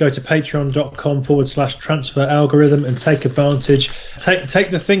algorithm, go to patreon.com/transfer algorithm and take advantage. Take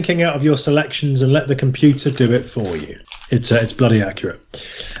the thinking out of your selections and let the computer do it for you. It's bloody accurate.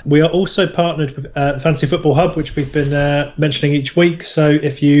 We are also partnered with Fantasy Football Hub, which we've been mentioning each week. So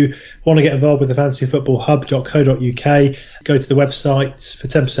if you want to get involved with the fantasyfootballhub.co.uk, go to the website for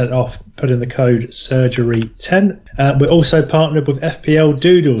 10% off, put in the code surgery10. We're also partnered with FPL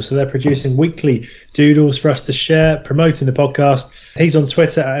Doodles, so they're producing weekly doodles for us to share, promoting the podcast. He's on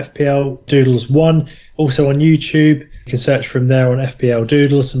Twitter at FPL Doodles1, also on YouTube. You can search from there on FPL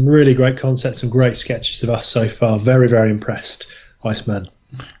Doodles. Some really great content, some great sketches of us so far. Very, very impressed, Iceman.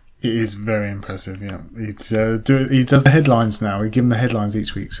 It is very impressive, yeah. He does the headlines now. We give him the headlines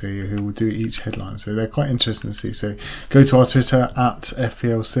each week, so he will do each headline. So they're quite interesting to see. So go to our Twitter at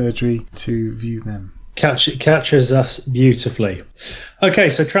FPL Surgery to view them. Catches us beautifully. Okay,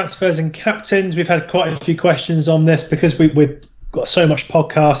 so transfers and captains. We've had quite a few questions on this because we've got so much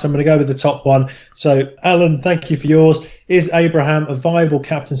podcast. I'm going to go with the top one. So, Alan, thank you for yours. Is Abraham a viable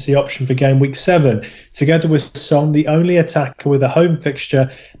captaincy option for game week 7? Together with Son, the only attacker with a home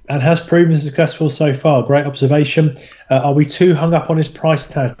fixture and has proven successful so far. Great observation. Are we too hung up on his price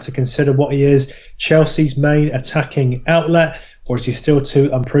tag to consider what he is, Chelsea's main attacking outlet? or is he still too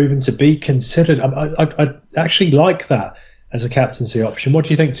unproven to be considered? I actually like that as a captaincy option. What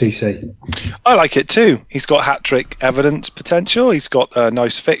do you think, TC? I like it too. He's got hat-trick evidence potential. He's got a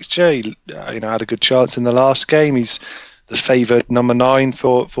nice fixture. He had a good chance in the last game. He's the favoured number 9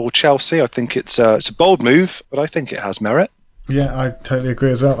 for Chelsea. I think it's a bold move, but I think it has merit. Yeah, I totally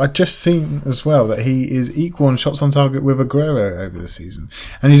agree as well. I just seen as well that he is equal on shots on target with Aguero over the season.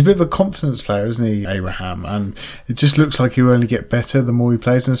 And he's a bit of a confidence player, isn't he, Abraham? And it just looks like he will only get better the more he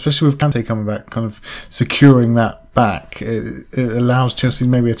plays. And especially with Kante coming back, kind of securing that back, it allows Chelsea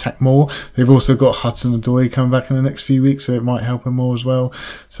to maybe attack more. They've also got Hudson-Odoi coming back in the next few weeks, so it might help him more as well.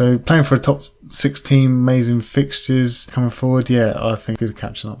 So playing for a top 6 team, amazing fixtures coming forward. Yeah, I think good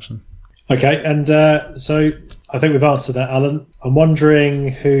captain option. Okay, and so I think we've answered that, Alan. I'm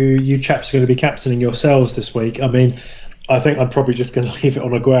wondering who you chaps are going to be captaining yourselves this week. I mean, I think I'm probably just going to leave it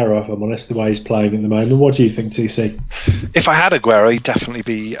on Aguero, if I'm honest, the way he's playing at the moment. What do you think, TC? If I had Aguero, he'd definitely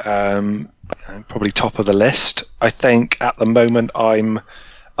be probably top of the list. I think at the moment I'm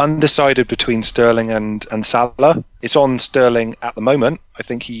undecided between Sterling and Salah. It's on Sterling at the moment. I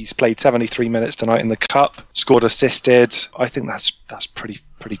think he's played 73 minutes tonight in the Cup, scored, assisted. I think that's pretty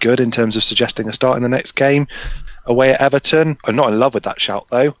good in terms of suggesting a start in the next game away at Everton. I'm not in love with that shout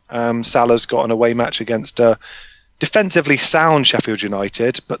though. Salah's got an away match against a defensively sound Sheffield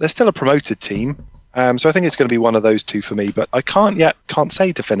United, but they're still a promoted team. So I think it's going to be one of those two for me, but I can't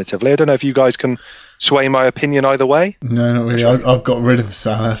say definitively. I don't know if you guys can sway my opinion either way. No, not really. I've got rid of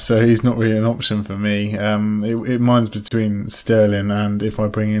Salah, so he's not really an option for me. Mine's between Sterling, and if I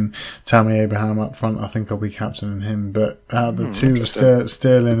bring in Tammy Abraham up front, I think I'll be captaining him. But out of the two,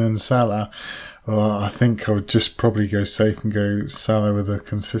 Sterling and Salah, I think I would just probably go safe and go Salah with a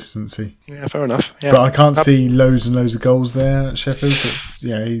consistency. Yeah, fair enough. Yeah. But I can't see loads and loads of goals there at Sheffield. But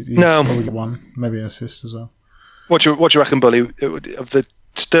yeah, he's probably get one, maybe an assist as well. What do you reckon, Bully? Of the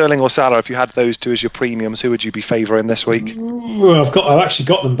Sterling or Salah, if you had those two as your premiums, who would you be favouring this week? Well, I've actually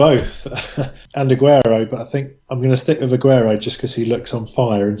got them both, and Aguero, but I think I'm going to stick with Aguero just because he looks on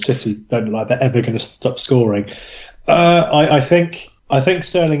fire, and City don't look like they're ever going to stop scoring. I think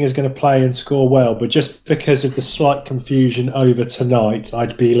Sterling is going to play and score well, but just because of the slight confusion over tonight,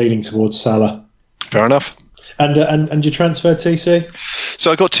 I'd be leaning towards Salah. Fair enough. And your transfer, TC?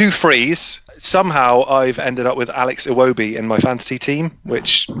 So I got 2 frees. Somehow I've ended up with Alex Iwobi in my fantasy team,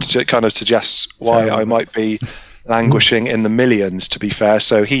 which kind of suggests why I might be languishing in the millions, to be fair.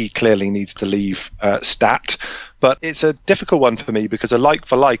 So he clearly needs to leave stat. But it's a difficult one for me because a like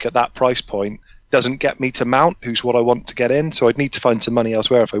for like at that price point doesn't get me to Mount, who's what I want to get in. So I'd need to find some money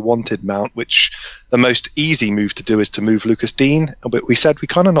elsewhere if I wanted Mount, which the most easy move to do is to move Lucas Dean. But we said we're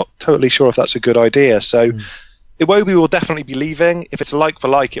kind of not totally sure if that's a good idea. So Iwobi will definitely be leaving. If it's like for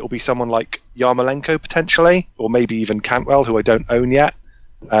like, it will be someone like Yarmolenko potentially, or maybe even Cantwell, who I don't own yet,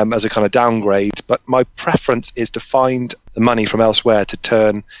 as a kind of downgrade. But my preference is to find the money from elsewhere to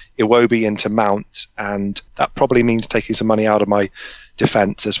turn Iwobi into Mount, and that probably means taking some money out of my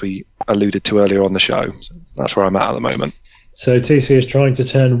defence, as we alluded to earlier on the show. So that's where I'm at the moment. So TC is trying to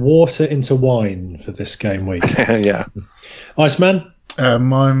turn water into wine for this game week. Yeah. Iceman?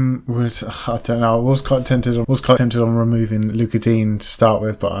 Mine was, I don't know, I was quite tempted on removing Luca Dean to start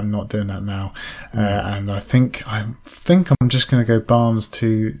with, but I'm not doing that now. And I think I'm just going to go Barnes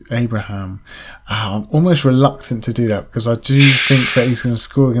to Abraham. I'm almost reluctant to do that because I do think that he's going to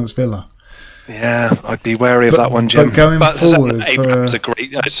score against Villa. Yeah, I'd be wary of that one, Jim. But going forward, Abraham's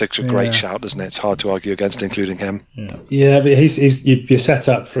it's a great shout, isn't it? It's hard to argue against including him. Yeah, but you're set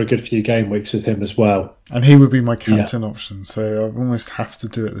up for a good few game weeks with him as well. And he would be my captain option, so I almost have to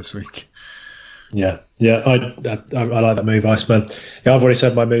do it this week. Yeah, I like that move, Iceman. Yeah, I've already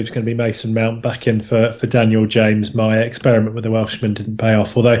said my move's going to be Mason Mount back in for Daniel James. My experiment with the Welshman didn't pay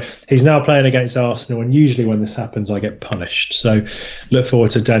off, although he's now playing against Arsenal, and usually when this happens, I get punished. So look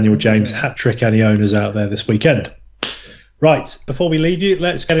forward to Daniel James hat-trick any owners out there this weekend. Right, before we leave you,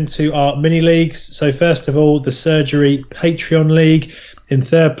 let's get into our mini-leagues. So first of all, the Surgery Patreon League. In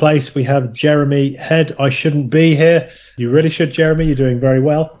third place, we have Jeremy Head. I shouldn't be here. You really should, Jeremy. You're doing very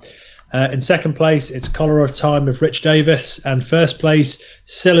well. In second place, it's Collar of Time with Rich Davis. And first place,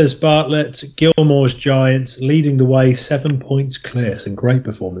 Sillers Bartlett, Gilmore's Giants, leading the way, 7 points clear. Some great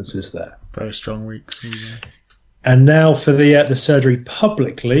performances there. Very strong weeks. And now for the Surgery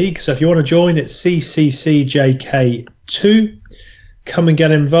Public League. So if you want to join, it's CCCJK2. Come and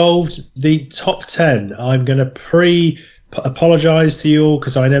get involved. The top 10, I'm going to apologise to you all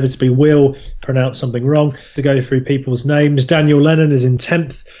because I inevitably will pronounce something wrong to go through people's names. Daniel Lennon is in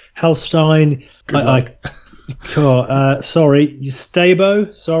 10th. Halstein, Cool. Sorry,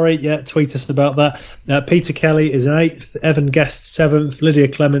 Stabo. Sorry, yeah, tweet us about that. Peter Kelly is in 8th, Evan Guest 7th, Lydia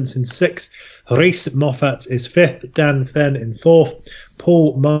Clements in 6th, Rhys Moffat is 5th, Dan Fenn in 4th,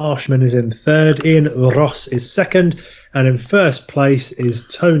 Paul Marshman is in 3rd, Ian Ross is 2nd, and in 1st place is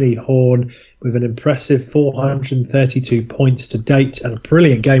Tony Horn with an impressive 432 points to date and a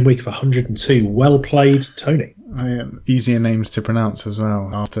brilliant game week of 102. Well played, Tony. Easier names to pronounce as well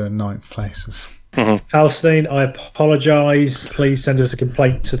after 9th place. Halstein, I apologise. Please send us a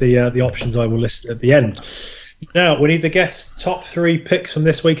complaint to the options I will list at the end. Now, we need the guests' top 3 picks from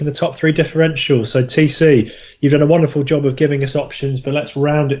this week and the top 3 differentials. So, TC, you've done a wonderful job of giving us options, but let's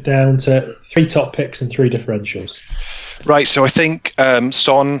round it down to 3 top picks and 3 differentials. Right, so I think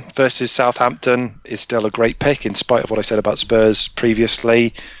Son versus Southampton is still a great pick, in spite of what I said about Spurs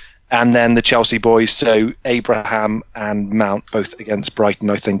previously. And then the Chelsea boys, so Abraham and Mount, both against Brighton,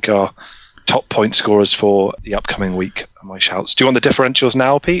 I think are top point scorers for the upcoming week. My shouts. Do you want the differentials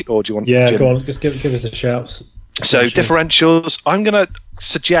now, Pete, or do you want? Yeah, Jim? go on. Just give us the shouts. So differentials. I'm going to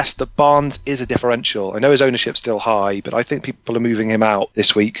suggest that Barnes is a differential. I know his ownership's still high, but I think people are moving him out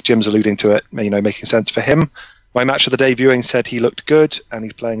this week. Jim's alluding to it, making sense for him. My match of the day viewing said he looked good, and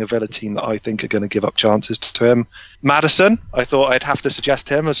he's playing a Villa team that I think are going to give up chances to him. Maddison, I thought I'd have to suggest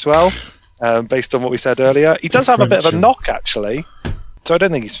him as well, based on what we said earlier. He does have a bit of a knock, actually. So I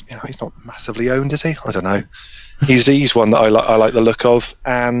don't think he's not massively owned, is he? I don't know. He's one that I like the look of.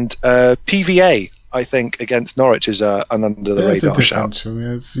 And PVA, I think, against Norwich is an under the radar shout.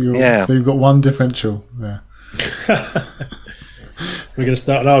 Yeah. So you've got one differential there. We're going to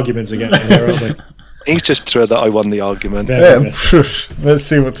start an argument again here, aren't we? He's just sure that I won the argument. Yeah. Let's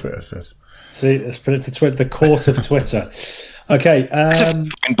see what Twitter says. See, let's put it to Twitter, the court of Twitter. Okay.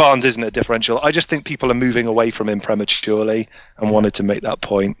 Barnes isn't a differential. I just think people are moving away from him prematurely and wanted to make that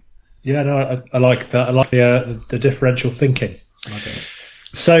point. Yeah, no, I like that. I like the differential thinking.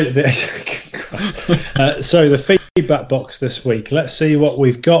 So the feedback box this week. Let's see what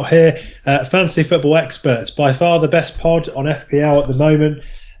we've got here. Fantasy Football Experts, by far the best pod on FPL at the moment.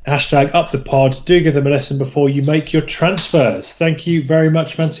 #UpThePod. Do give them a listen before you make your transfers. Thank you very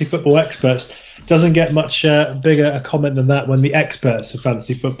much, Fantasy Football Experts. Doesn't get much bigger a comment than that when the experts of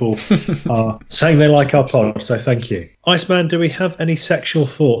fantasy football are saying they like our pod, so thank you. Iceman, do we have any sexual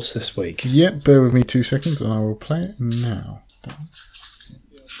thoughts this week? Yep, bear with me 2 seconds and I will play it now.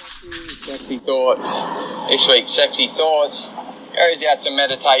 Sexy thoughts. This week, sexy thoughts goes out to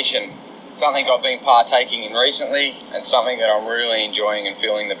meditation. Something I've been partaking in recently and something that I'm really enjoying and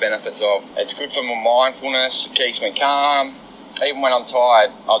feeling the benefits of. It's good for my mindfulness, it keeps me calm. Even when I'm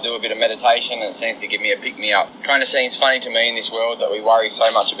tired, I'll do a bit of meditation and it seems to give me a pick-me-up. Kind of seems funny to me in this world that we worry so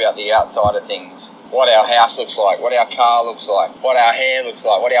much about the outside of things. What our house looks like, what our car looks like, what our hair looks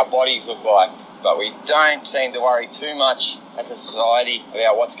like, what our bodies look like. But we don't seem to worry too much as a society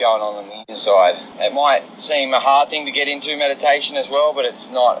about what's going on the inside. It might seem a hard thing to get into meditation as well, but it's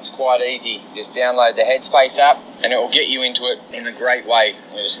not. It's quite easy. Just download the Headspace app and it will get you into it in a great way.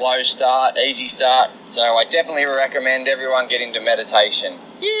 A slow start, easy start. So I definitely recommend everyone get into meditation.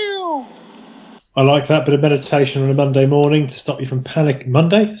 Ew. I like that bit of meditation on a Monday morning to stop you from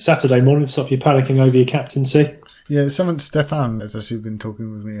Saturday morning to stop you panicking over your captaincy. Yeah, it's something Stefan has actually been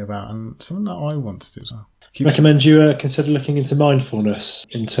talking with me about and something that I want to do as well. Recommend you consider looking into mindfulness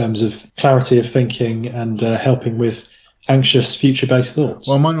in terms of clarity of thinking and helping with anxious future-based thoughts.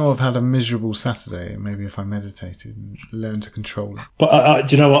 Well, I might not have had a miserable Saturday, maybe if I meditated and learned to control it. But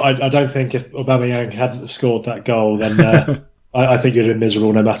do you know what? I don't think if Aubameyang hadn't have scored that goal, then I think you'd have been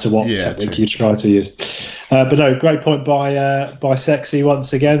miserable no matter what technique you try to use. But no, great point by Sexy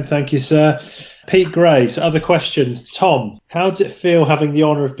once again. Thank you, sir. Pete Gray, so other questions. Tom, how does it feel having the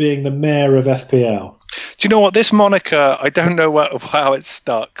honour of being the mayor of FPL? Do you know what? This moniker, I don't know how it's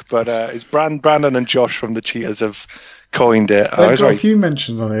stuck, but it's Brandon and Josh from the Cheaters have coined it. They've got a few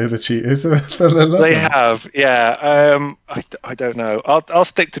mentions on here, the Cheaters. They have, yeah. I don't know. I'll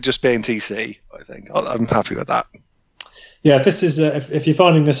stick to just being TC, I think. I'm happy with that. Yeah, this is if you're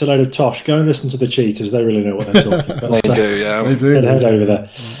finding this a load of tosh, go and listen to the Cheaters. They really know what they're talking about. They do, yeah. They do. Head over there.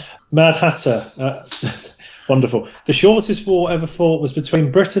 Mad Hatter. Wonderful. The shortest war ever fought was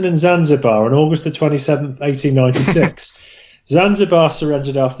between Britain and Zanzibar on August the 27th, 1896. Zanzibar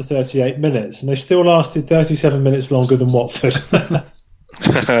surrendered after 38 minutes, and they still lasted 37 minutes longer than Watford.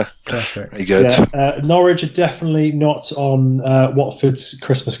 Classic. Very good. Yeah, Norwich are definitely not on Watford's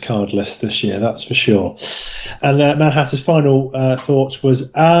Christmas card list this year, that's for sure. And Mad Hatter's final thought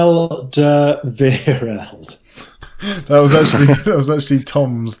was Alderweireld. That was actually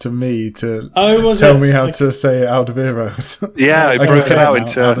Tom's to me to tell me how to say Alderweireld. Yeah, I broke it out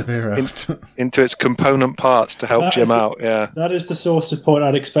Alderweireld. into its component parts to help Jim out. Yeah, that is the source of point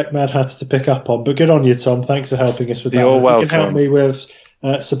I'd expect Mad Hatter to pick up on. But good on you, Tom. Thanks for helping us with that. You're welcome. If you can help me with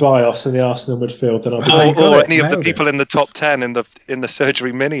Ceballos in the Arsenal midfield, then I'll be or any of the people in the top 10 in the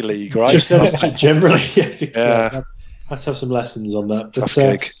surgery mini league, right? Just generally, yeah. Let's have some lessons on that. Tough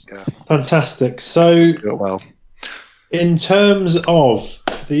gig. Yeah. Fantastic. So, well, in terms of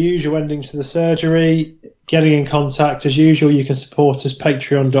the usual endings to the surgery, getting in contact as usual, you can support us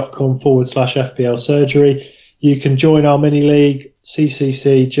patreon.com/FPL surgery. You can join our mini league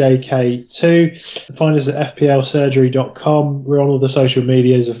CCCJK2. Find us at fplsurgery.com. We're on all the social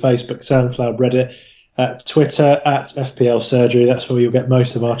medias of Facebook, SoundCloud, Reddit, Twitter at FPL Surgery. That's where you'll get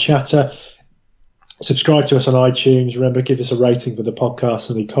most of our chatter. Subscribe to us on iTunes. Remember, give us a rating for the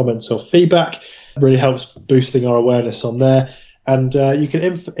podcast. Any comments or feedback it really helps boosting our awareness on there. And you can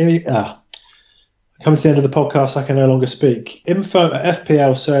come to the end of the podcast. I can no longer speak.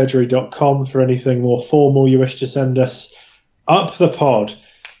 info@fplsurgery.com for anything more formal you wish to send us. Up the pod.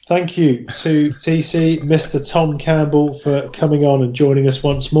 Thank you to TC, Mr. Tom Campbell, for coming on and joining us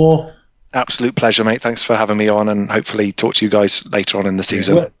once more. Absolute pleasure, mate. Thanks for having me on, and hopefully talk to you guys later on in the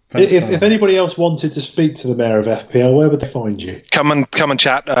season. Well, if anybody else wanted to speak to the mayor of FPL, where would they find you? Come and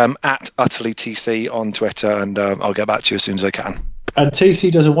chat at UtterlyTC on Twitter, and I'll get back to you as soon as I can. And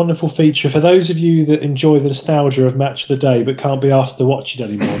TC does a wonderful feature for those of you that enjoy the nostalgia of Match of the Day but can't be asked to watch it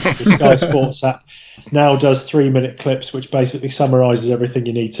anymore. The Sky Sports app now does 3-minute clips which basically summarises everything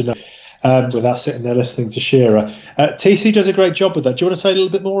you need to know without sitting there listening to Shearer. TC does a great job with that. Do you want to say a little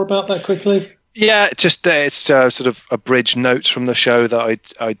bit more about that quickly? Yeah, just it's sort of abridged notes from the show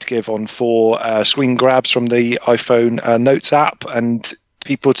that I'd give on 4 screen grabs from the iPhone Notes app, and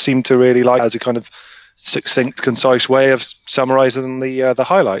people seem to really like it as a kind of succinct, concise way of summarising the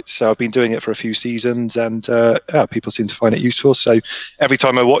highlights. So I've been doing it for a few seasons, and people seem to find it useful. So every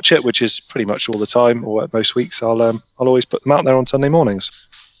time I watch it, which is pretty much all the time or most weeks, I'll always put them out there on Sunday mornings.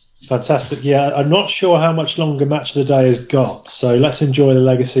 Fantastic. Yeah, I'm not sure how much longer Match of the Day has got, so let's enjoy the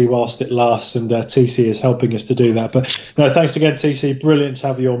legacy whilst it lasts, and TC is helping us to do that. But no, thanks again, TC. Brilliant to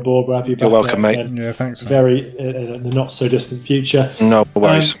have you on board. We'll have you back. You're welcome, mate. Yeah, thanks. Very in the not so distant future. No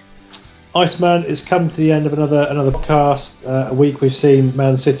worries. Iceman has come to the end of another podcast. A week we've seen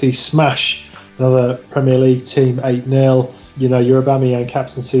Man City smash another Premier League team 8-0. You know, your Aubameyang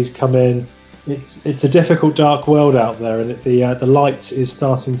captaincy's come in. It's a difficult, dark world out there, and the light is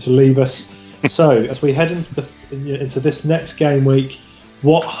starting to leave us. So, as we head into this next game week,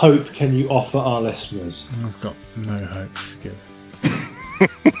 what hope can you offer our listeners? I've got no hope to give.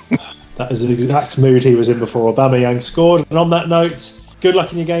 That is the exact mood he was in before Aubameyang scored. And on that note, good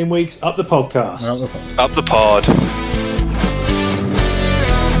luck in your game weeks. Up the podcast. Up the pod.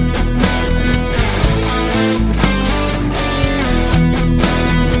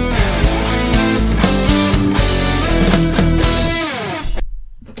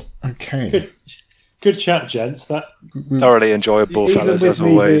 Okay. Good chat, gents. That thoroughly enjoyable, fellas, as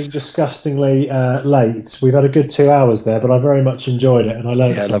always. Being disgustingly late, we've had a good 2 hours there, but I very much enjoyed it, and I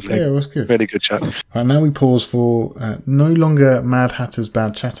learned something. Lovely. Yeah, it was good. Really good chat. Right, now we pause for no longer Mad Hatter's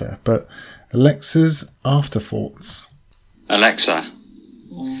bad chatter, but Alexa's afterthoughts. Alexa,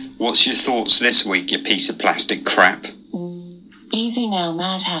 what's your thoughts this week, you piece of plastic crap? Easy now,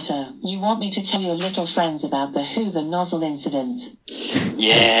 Mad Hatter. You want me to tell your little friends about the Hoover nozzle incident?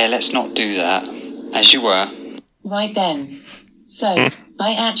 Yeah, let's not do that. As you were. Right then. So,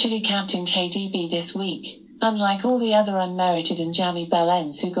 I actually captained KDB this week, unlike all the other unmerited and jammy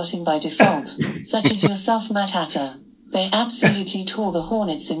bellends who got in by default, such as yourself, Mad Hatter. They absolutely tore the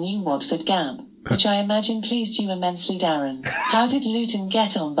Hornets a new Watford gap, which I imagine pleased you immensely, Darren. How did Luton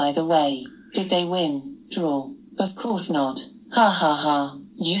get on, by the way? Did they win? Draw? Of course not. Ha ha ha.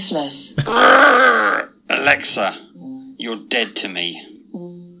 Useless. Alexa, you're dead to me.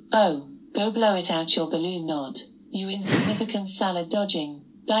 Oh, go blow it out your balloon nod. You insignificant salad dodging,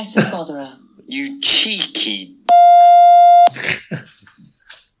 Dyson botherer. You cheeky...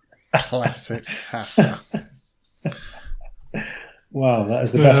 Classic Hatter. Wow, that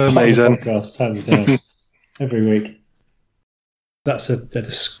is the best amazing podcast, hands down. Every week. That's a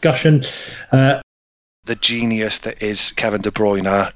discussion. The genius that is Kevin De Bruyne